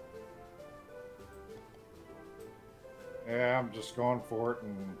 Yeah, I'm just going for it,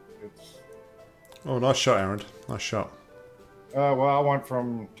 and it's. Oh, nice shot, Aerond. Nice shot. Well, I went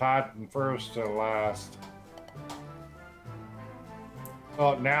from tied in first to last.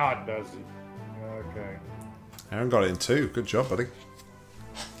 Oh, now it does it. Okay. Aerond got it in 2. Good job, buddy.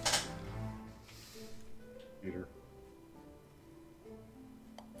 Peter.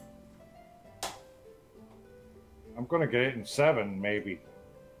 I'm going to get it in 7, maybe.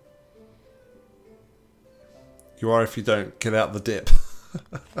 You are if you don't get out the dip.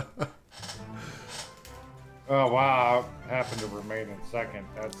 Oh, wow. I happen to remain in second.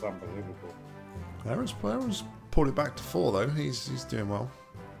 That's unbelievable. Aerond's pulled it back to 4, though. He's doing well.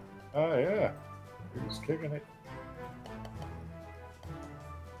 Oh, yeah. He was kicking it.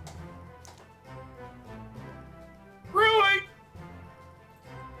 Really?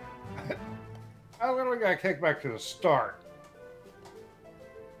 I literally got kicked back to the start.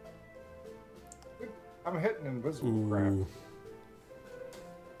 I'm hitting invisible crap.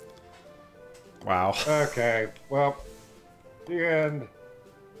 Wow. Okay, well, the end.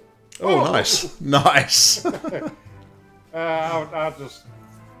 Oh, nice. Nice. I'll just...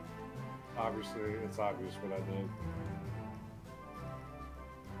 Obviously, it's obvious what I did.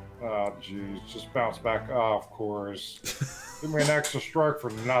 Oh, jeez. Just bounce back. Oh, of course. Give me an extra stroke for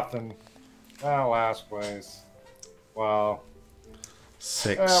nothing. Last place. Well...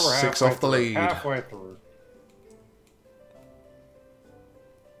 6. we're 6 off the lead. Halfway through.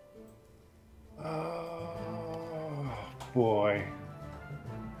 Oh, boy.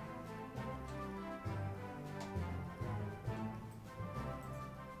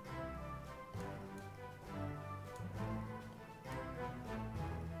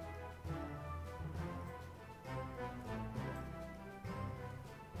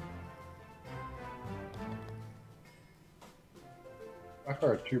 I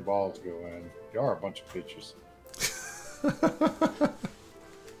heard 2 balls go in. Y'all are a bunch of bitches.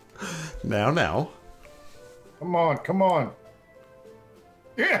 Now. Come on, come on.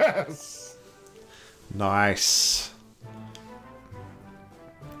 Yes! Nice.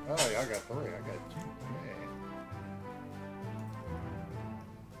 Oh, yeah, I got 3. I got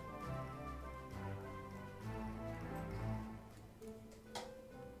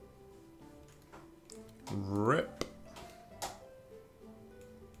 2. Rip.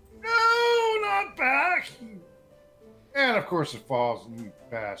 No, not back! And of course it falls, you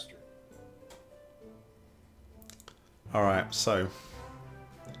bastard. Alright, so.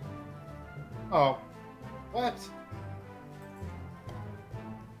 Oh, what?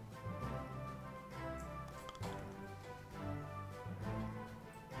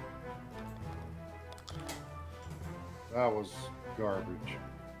 That was garbage.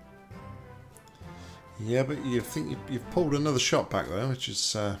 Yeah, but you think you've pulled another shot back though, which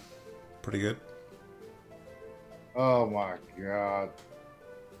is pretty good. Oh my god.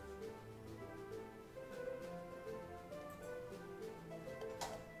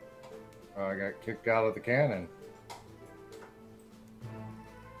 I got kicked out of the cannon.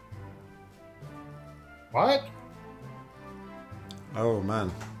 What? Oh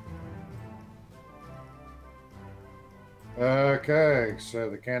man. Okay, so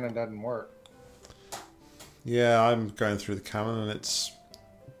the cannon doesn't work. Yeah, I'm going through the cannon and it's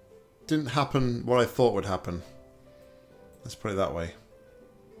didn't happen what I thought would happen. Let's put it that way.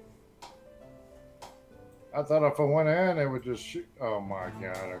 I thought if I went in, it would just shoot. Oh my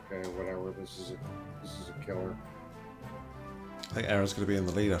god! Okay, whatever. This is a killer. I think Aaron's going to be in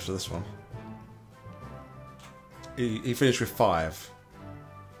the lead after this one. He finished with 5.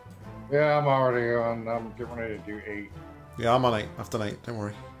 Yeah, I'm already on. I'm getting ready to do 8. Yeah, I'm on 8. I've done 8. Don't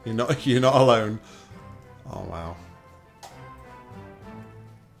worry. You're not alone. Oh wow.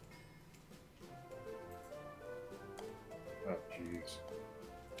 Oh jeez.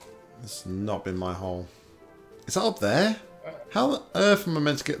 This has not been my hole. Is that up there? How on earth am I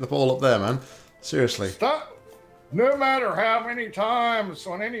meant to get the ball up there, man? Seriously. Stop! No matter how many times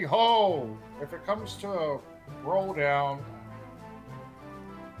on any hole, if it comes to a roll down,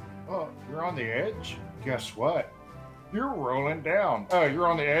 oh, you're on the edge. Guess what? You're rolling down. Oh, you're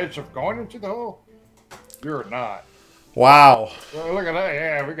on the edge of going into the hole. You're not. Wow. Well, look at that.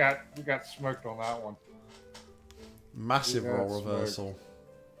 Yeah, we got smoked on that one. Massive role reversal.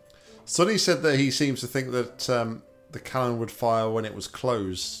 Sonny said that he seems to think that the cannon would fire when it was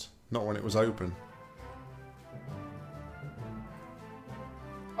closed, not when it was open.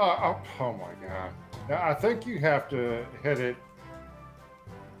 Oh my god. Now, I think you have to hit it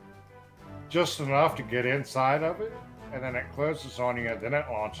just enough to get inside of it, and then it closes on you, and then it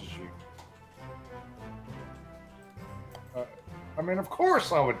launches you. I mean, of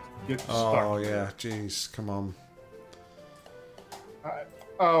course I would get stuck. Oh, yeah. Jeez, come on.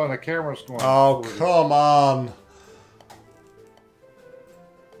 Oh, and the camera's going. Oh, come on.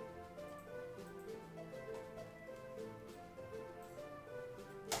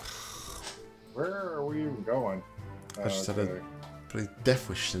 Where are we even going? I just had a bloody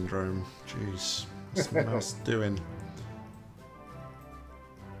Deathwish syndrome. Jeez. What's the mouse doing?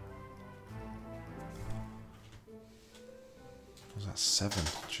 Was that 7?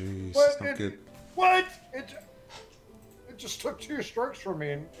 Jeez, What? that's not good. What? It just took 2 strokes from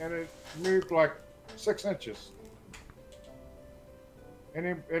me and it moved like 6 inches.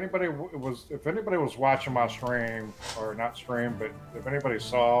 Anybody was, if anybody was watching my stream, or not stream, but if anybody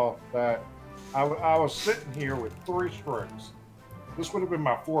saw that, I was sitting here with 3 strokes. This would have been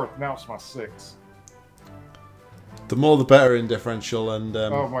my 4th. Now it's my 6th. The more the better in differential, and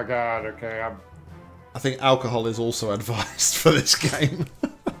oh my god! Okay, I think alcohol is also advised for this game.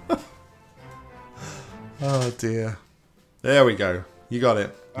 Oh dear. There we go. You got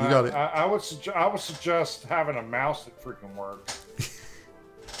it. You got it. I would suggest having a mouse that freaking works.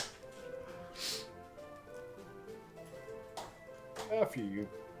 F you.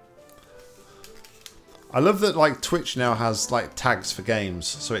 I love that like Twitch now has like tags for games,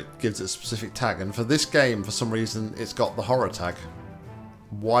 so it gives it a specific tag. And for this game, for some reason, it's got the horror tag.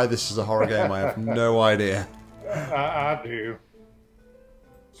 Why this is a horror game, I have no idea. I do.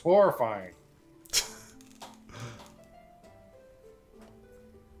 It's horrifying.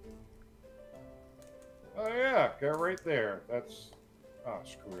 Oh yeah, go right there. That's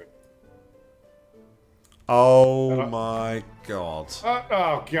screw it. Oh my god.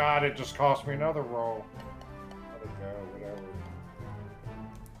 Oh god, it just cost me another roll. Let it go, whatever.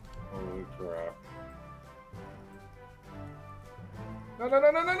 Holy crap. No.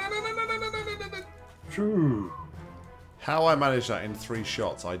 Phew. How I managed that in 3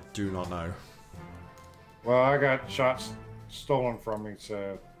 shots, I do not know. Well, I got shots stolen from me,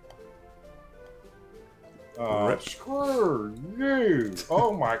 so... screw you!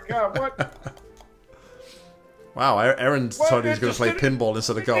 Oh my god, what? Wow, Aaron decided he was going to play pinball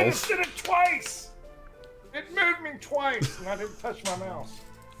instead of golf. It did it twice! It moved me twice, and I didn't touch my mouse.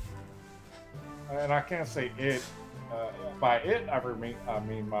 And I can't say it. By it, I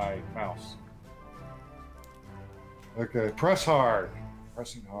mean my mouse. Okay, press hard.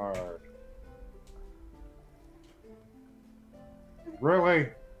 Pressing hard. Really?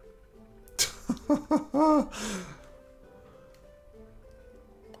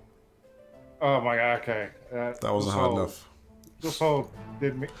 Oh my god, okay. That wasn't hard enough. This hole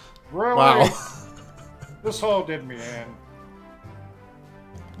did me... Really? Wow. This hole did me in.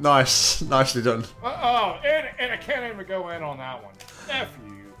 Nice. Nicely done. And I can't even go in on that one. F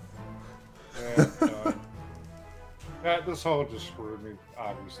you. Yeah, this hole just screwed me,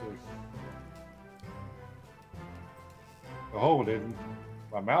 obviously. The hole didn't.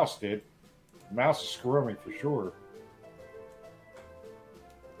 My mouse did. The mouse is screwing me for sure.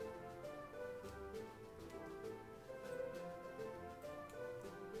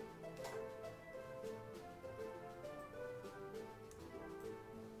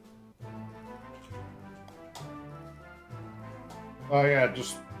 Oh yeah,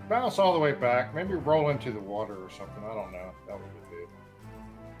 just bounce all the way back. Maybe roll into the water or something. I don't know. That would be good.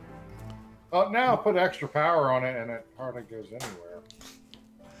 Oh, now put extra power on it, and it hardly goes anywhere.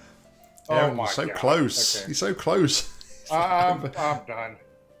 Yeah, oh my so god! Close. Okay. He's so close. I'm done.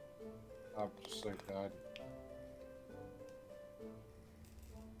 I'm just so done.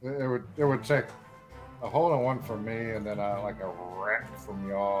 It would take a hole in one from me, and then like a wreck from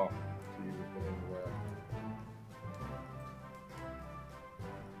y'all to even get anywhere.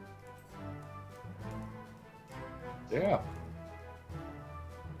 Yeah.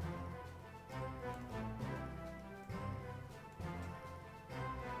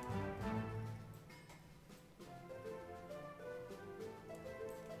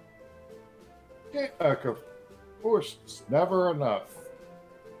 Of course, it's never enough.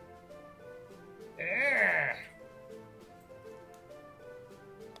 Yeah.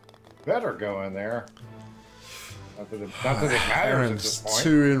 Better go in there. Not that it matters at this point.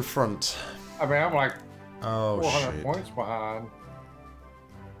 2 in front. I mean, I'm like 400 shit. Points behind.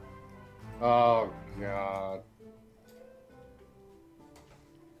 Oh, God.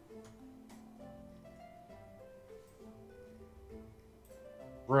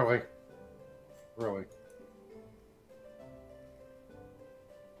 Really? Really?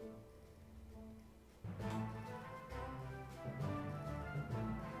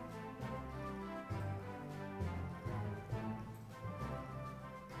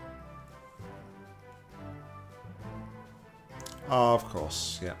 Oh, of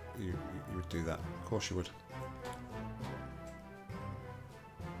course. Yeah, you would do that. Of course you would.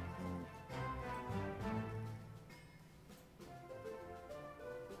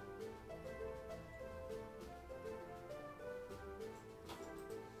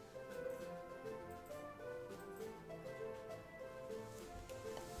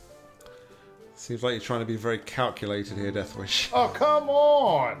 Seems like you're trying to be very calculated here, Deathwish. Oh, come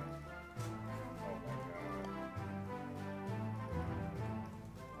on! Oh my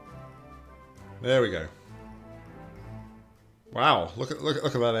god. There we go. Wow, look at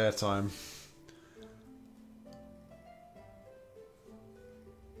that airtime.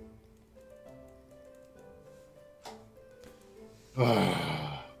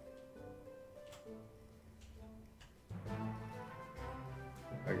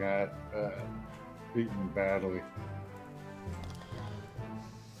 I got beaten badly.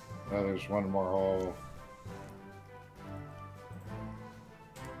 Now there's one more hole.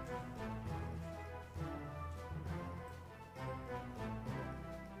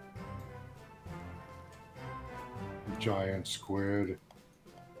 Giant squid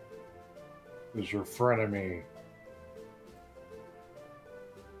is your frenemy.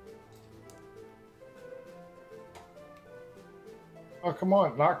 Oh, come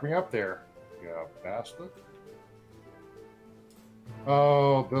on, knock me up there, you bastard.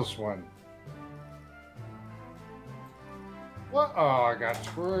 Oh, this one. What? Oh, I got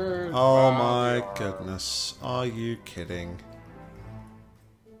screwed. Oh my goodness. Are you kidding?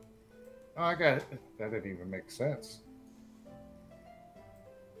 Oh, I got it. That didn't even make sense.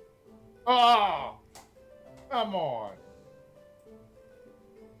 Oh! Come on.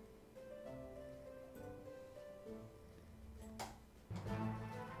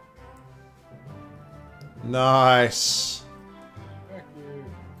 Nice. Thank you.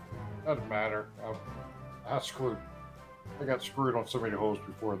 Doesn't matter. I screwed. I got screwed on so many holes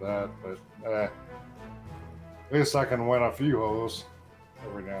before that, but at least I can win a few holes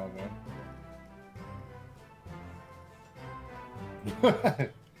every now and then.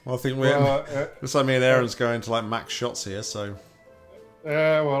 Well, I think looks like me and Aaron's going to like max shots here, so.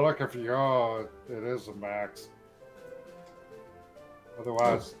 Yeah, well, lucky for y'all, it is a max.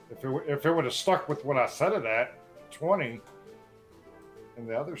 Otherwise, if it would have stuck with what I set it at, 20, and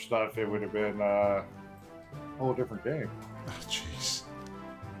the other stuff, it would have been a whole different game. Oh, jeez.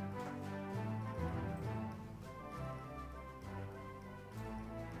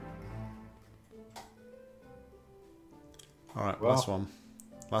 All right, well, last one.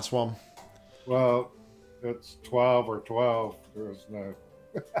 Last one. Well, it's 12 or 12. There's no.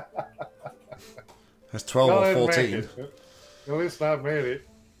 It's 12 or 14. At least I made it.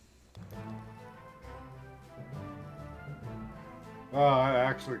 Oh, I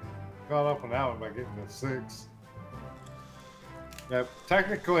actually caught up on that one by getting a 6. Yeah,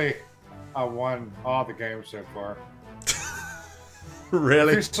 technically, I won all the games so far.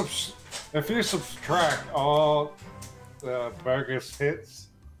 Really? If you subtract all the bogus hits,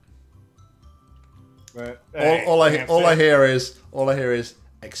 but all I hear is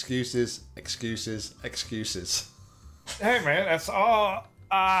excuses, excuses, excuses. Hey man, that's all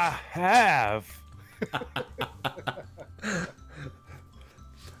I have.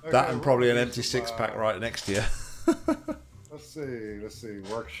 That and probably an empty 6-pack right next to you. Let's see.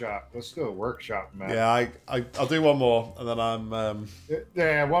 Workshop. Let's do a workshop map. Yeah, I'll do one more, and then I'm.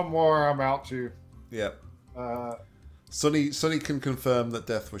 Yeah, one more. I'm out to. Yeah. Sonny can confirm that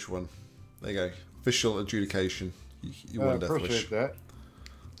Deathwish won. There you go. Official adjudication. You won, Deathwish. Appreciate that.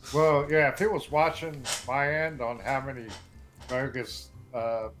 Well, yeah. If he was watching my end on how many bogus,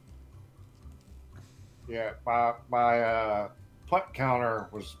 my putt counter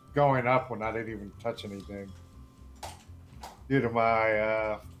was going up when I didn't even touch anything. Due to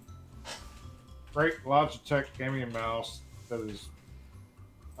my great Logitech gaming mouse that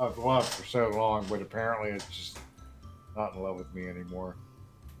I've loved for so long, but apparently it's just not in love with me anymore.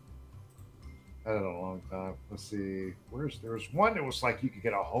 Had it a long time. Let's see. There was one that was like you could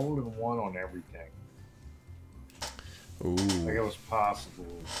get a hole in one on everything. Ooh. Like it was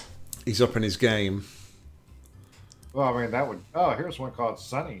possible. He's up in his game. Well, I mean that would. Oh, here's one called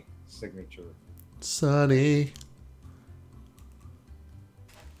Sunny Signature. Sunny.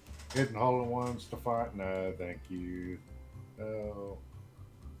 Hidden hole in ones to find. No, thank you. No.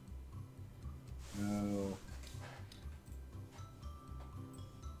 No.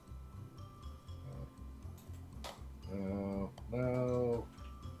 No. No.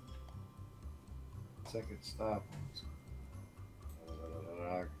 Second stop.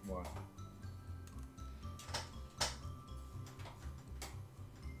 Come on.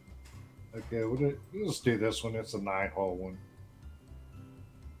 Okay, we'll just do this one. It's a 9-hole one.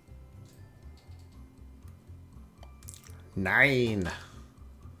 9.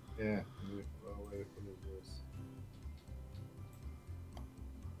 Yeah. What is this?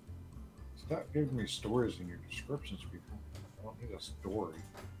 Stop giving me stories in your descriptions, people. I don't need a story.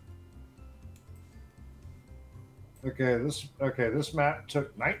 This map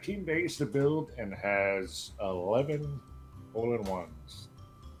took 19 days to build and has 11 hole-in-ones.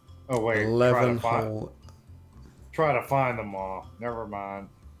 Oh wait, 11 hole. Try to find them all. Never mind.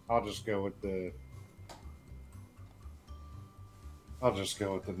 I'll just go with the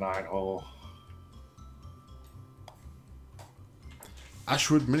 9-hole.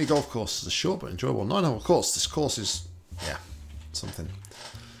 Ashwood Mini Golf Course is a short but enjoyable 9-hole course. This course is, yeah, something.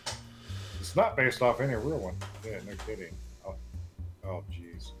 It's not based off any real one. Yeah, no kidding. Oh,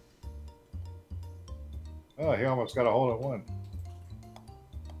 jeez. Oh, he almost got a hole-in-one.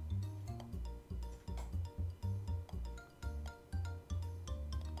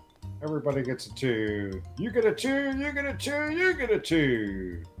 Everybody gets a 2. You get a 2. You get a 2. You get a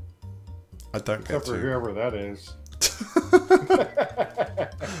 2. I don't get Except for 2. whoever that is.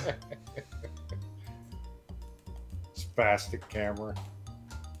 Spastic camera.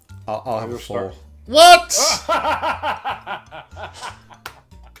 I'll have a 4. Start. What?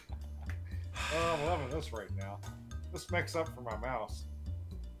 Oh, I'm loving this right now. This makes up for my mouse.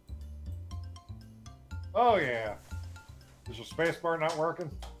 Oh yeah. Is your spacebar not working?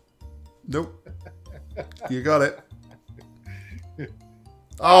 Nope. You got it.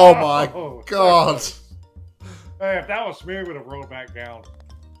 Oh my god. Hey, if that was me, I would have rolled back down.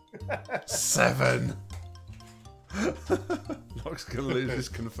 7. Nock's gonna lose is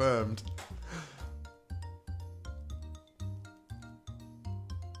confirmed.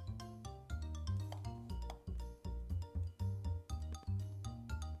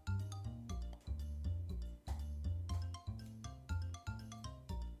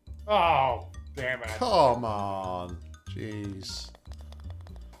 Oh, damn it. Come on. Jeez.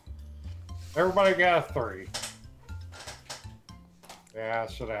 Everybody got a 3. Yeah,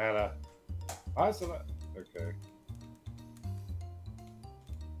 I should have had a... I should have... Okay.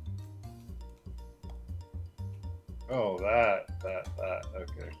 Oh, that.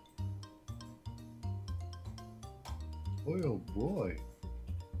 Okay. Boy, oh boy.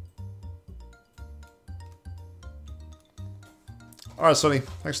 Alright, Sonny.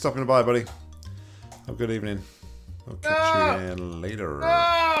 Thanks for stopping by, buddy. Have a good evening. I'll catch you later.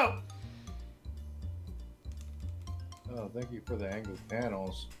 No! Oh, thank you for the angled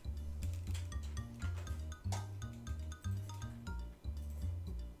panels.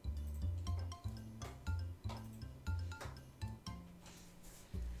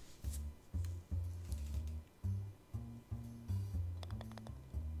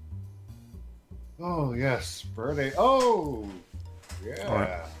 Oh, yes. Birdie. Oh! Yeah. All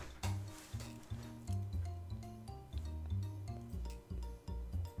right.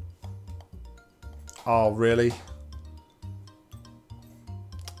 Oh, really?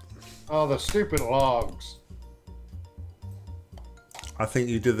 Oh, the stupid logs. I think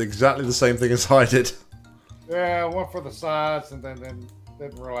you did exactly the same thing as I did. Yeah, I went for the sides and then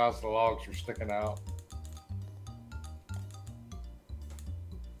didn't realize the logs were sticking out.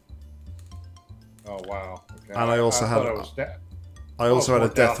 Oh, wow. Okay. And I also had a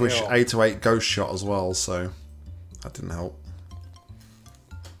Deathwish808 ghost shot as well, so that didn't help.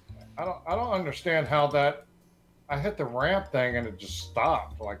 I don't understand how that... I hit the ramp thing and it just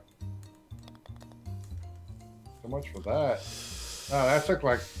stopped. Like, so much for that. No, that took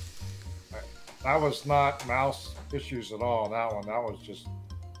like... That was not mouse issues at all. That one, that was just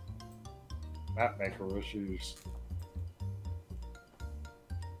map maker issues.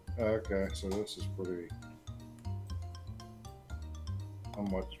 Okay, so this is pretty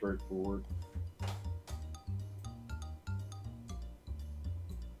somewhat straightforward.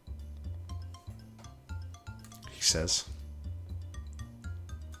 He says.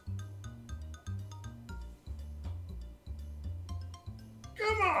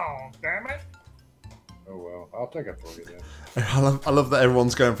 Come on, damn it! Oh well, I'll take a 3 then. I love that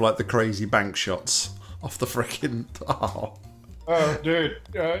everyone's going for like the crazy bank shots off the freaking. Oh. Oh, dude,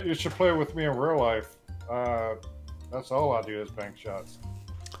 you should play with me in real life. That's all I do is bank shots.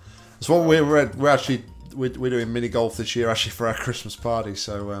 That's what we're doing mini golf this year actually for our Christmas party,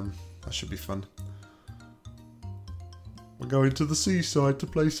 so that should be fun. We're going to the seaside to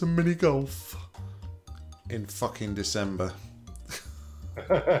play some mini golf in fucking December.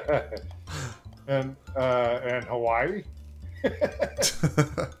 And Hawaii.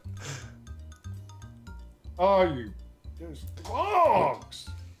 Oh, you. There's logs.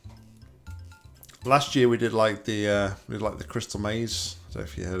 Last year we did like the Crystal Maze. I don't know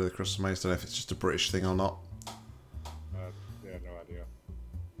if you heard of the Crystal Maze. I don't know if it's just a British thing or not. Yeah, no idea.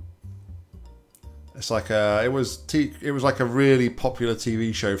 It's like it was like a really popular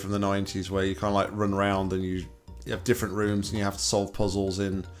TV show from the 90s where you kind of like run around and you have different rooms and you have to solve puzzles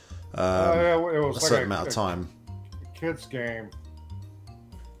in It was a certain amount of time. kids game.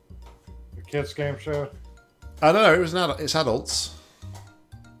 The kids game show. I don't know. It was it's adults.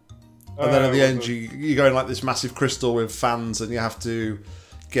 And then at the end, you go in like this massive crystal with fans, and you have to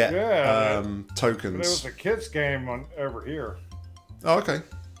get tokens. But it was a kids game over here. Oh, okay.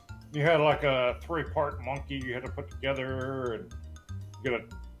 You had like a 3-part monkey you had to put together, and you got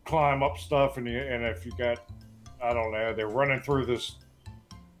to climb up stuff, and if you got, I don't know, they're running through this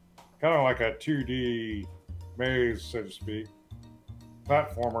kind of like a 2D maze, so to speak,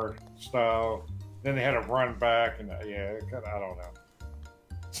 platformer style. Then they had to run back, and yeah, I don't know.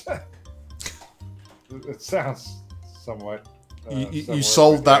 It sounds somewhat. You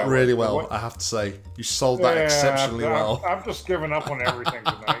sold that really well, I have to say. You sold that exceptionally well. I'm just giving up on everything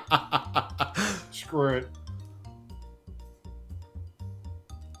tonight. Screw it.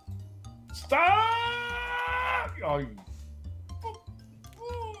 Stop! Oh,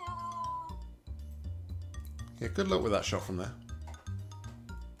 yeah, good luck with that shot from there.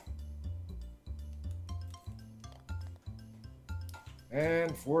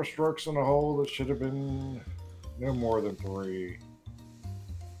 And 4 strokes in a hole that should have been no more than 3.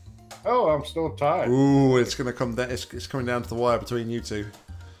 Oh, I'm still tied. Ooh, it's gonna come down. It's coming down to the wire between you two.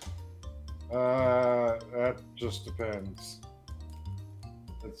 That just depends.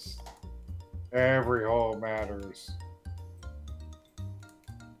 It's every hole matters.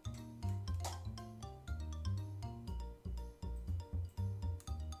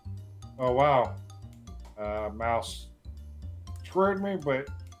 Oh wow, mouse screwed me, but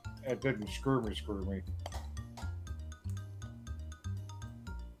it didn't screw me.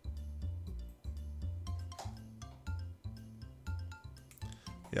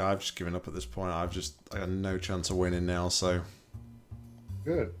 Yeah, I've just given up at this point. I got no chance of winning now, so.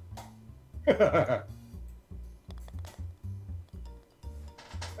 Good. Hey,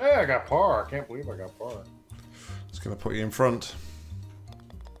 I got par. I can't believe I got par. Just gonna put you in front.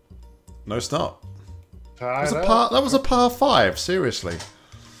 No start. Tied That up. was a par 5, seriously.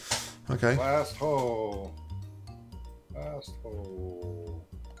 Okay. Last hole. Last hole.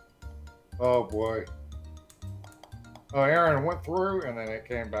 Oh boy. Oh, Aaron went through and then it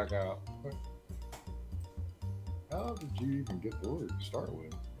came back out. How did you even get through to start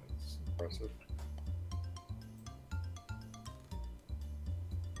with? That's impressive.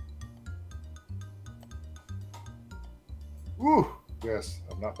 Woo! Yes,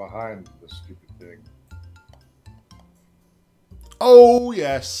 I'm not behind this stupid thing. Oh,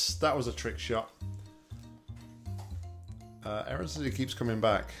 yes. That was a trick shot. Aaron says he keeps coming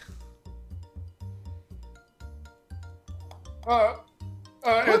back.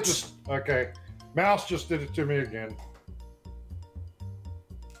 It just... Okay. Mouse just did it to me again.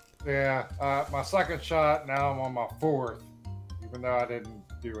 Yeah, my second shot, now I'm on my 4th. Even though I didn't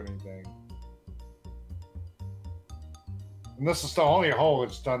do anything. And this is the only hole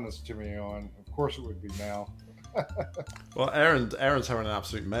it's done this to me on. Of course it would be now. Well, Aaron's having an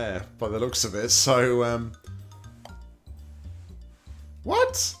absolute mare by the looks of it, so,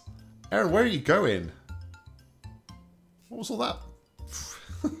 What? Aaron, where are you going? What was all that?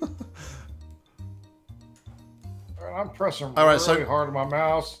 I'm pressing really hard on my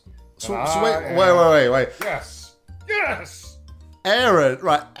mouse. So wait. Yes! Yes!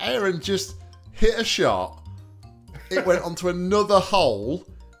 Aaron just hit a shot. It went onto another hole,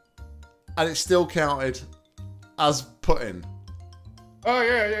 and it still counted as putting. Oh,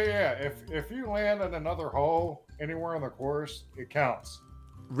 yeah. If you land in another hole anywhere on the course, it counts.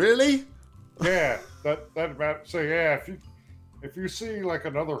 Really? Yeah, that about. So yeah, if you see like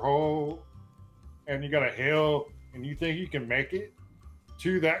another hole, and you got a hill, and you think you can make it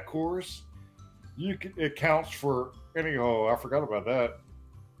to that course, it counts for any hole. I forgot about that.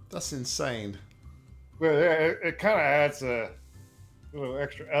 That's insane. But yeah, it kind of adds a little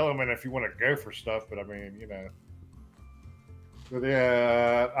extra element if you want to go for stuff. But I mean, you know. But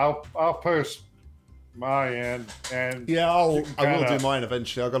yeah, I'll post my end, and yeah, I will do mine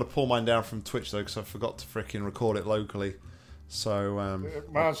eventually. I've got to pull mine down from Twitch though because I forgot to freaking record it locally. So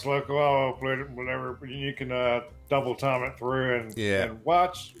mine's local. I'll upload it whatever. You can double time it through and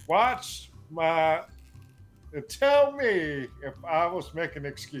watch my. Tell me if I was making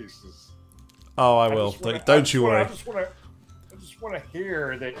excuses. Oh, I will. Don't you worry. I just want to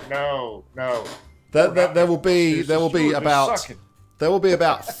hear that. No. There will be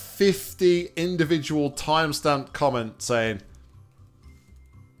about 50 individual timestamped comments saying,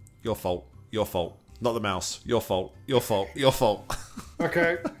 "Your fault, not the mouse. Your fault."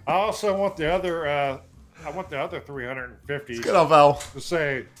 Okay. I also want the other. I want the other 350. Good on Val to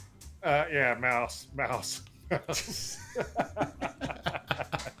say, yeah, mouse.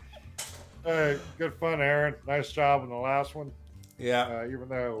 Hey, good fun, Aaron. Nice job on the last one. Yeah. Even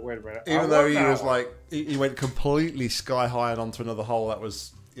though, wait a minute. Even though he was like, he went completely sky high and onto another hole. That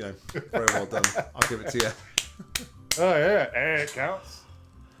was, very well done. I'll give it to you. Oh yeah, hey, it counts.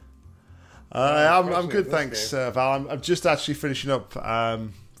 I'm good, thanks, Val. I'm just actually finishing up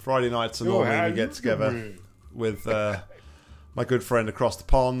Friday nights, and normally we get together with my good friend across the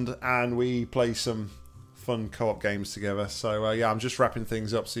pond, and we play some fun co-op games together. So I'm just wrapping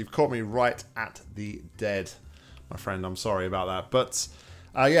things up. So you've caught me right at the dead, my friend. I'm sorry about that, but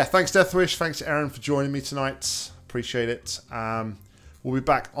thanks Deathwish, thanks Aaron for joining me tonight. Appreciate it. We'll be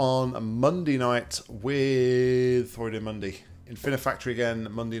back on Monday night with what are we doing Monday? Infinifactory again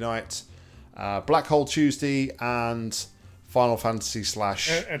Monday night. Black Hole Tuesday and Final Fantasy /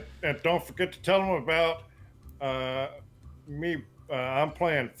 and don't forget to tell them about me. I'm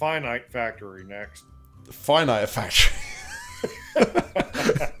playing Finite Factory next. Finite Factory.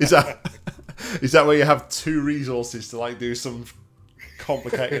 Is that where you have 2 resources to like do some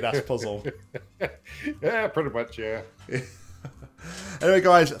complicated ass puzzle? Yeah, pretty much. Yeah. Anyway,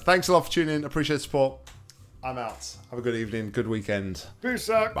 guys, thanks a lot for tuning in. Appreciate the support. I'm out. Have a good evening, good weekend. Peace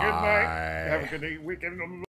out. Bye. Good night. Have a good weekend.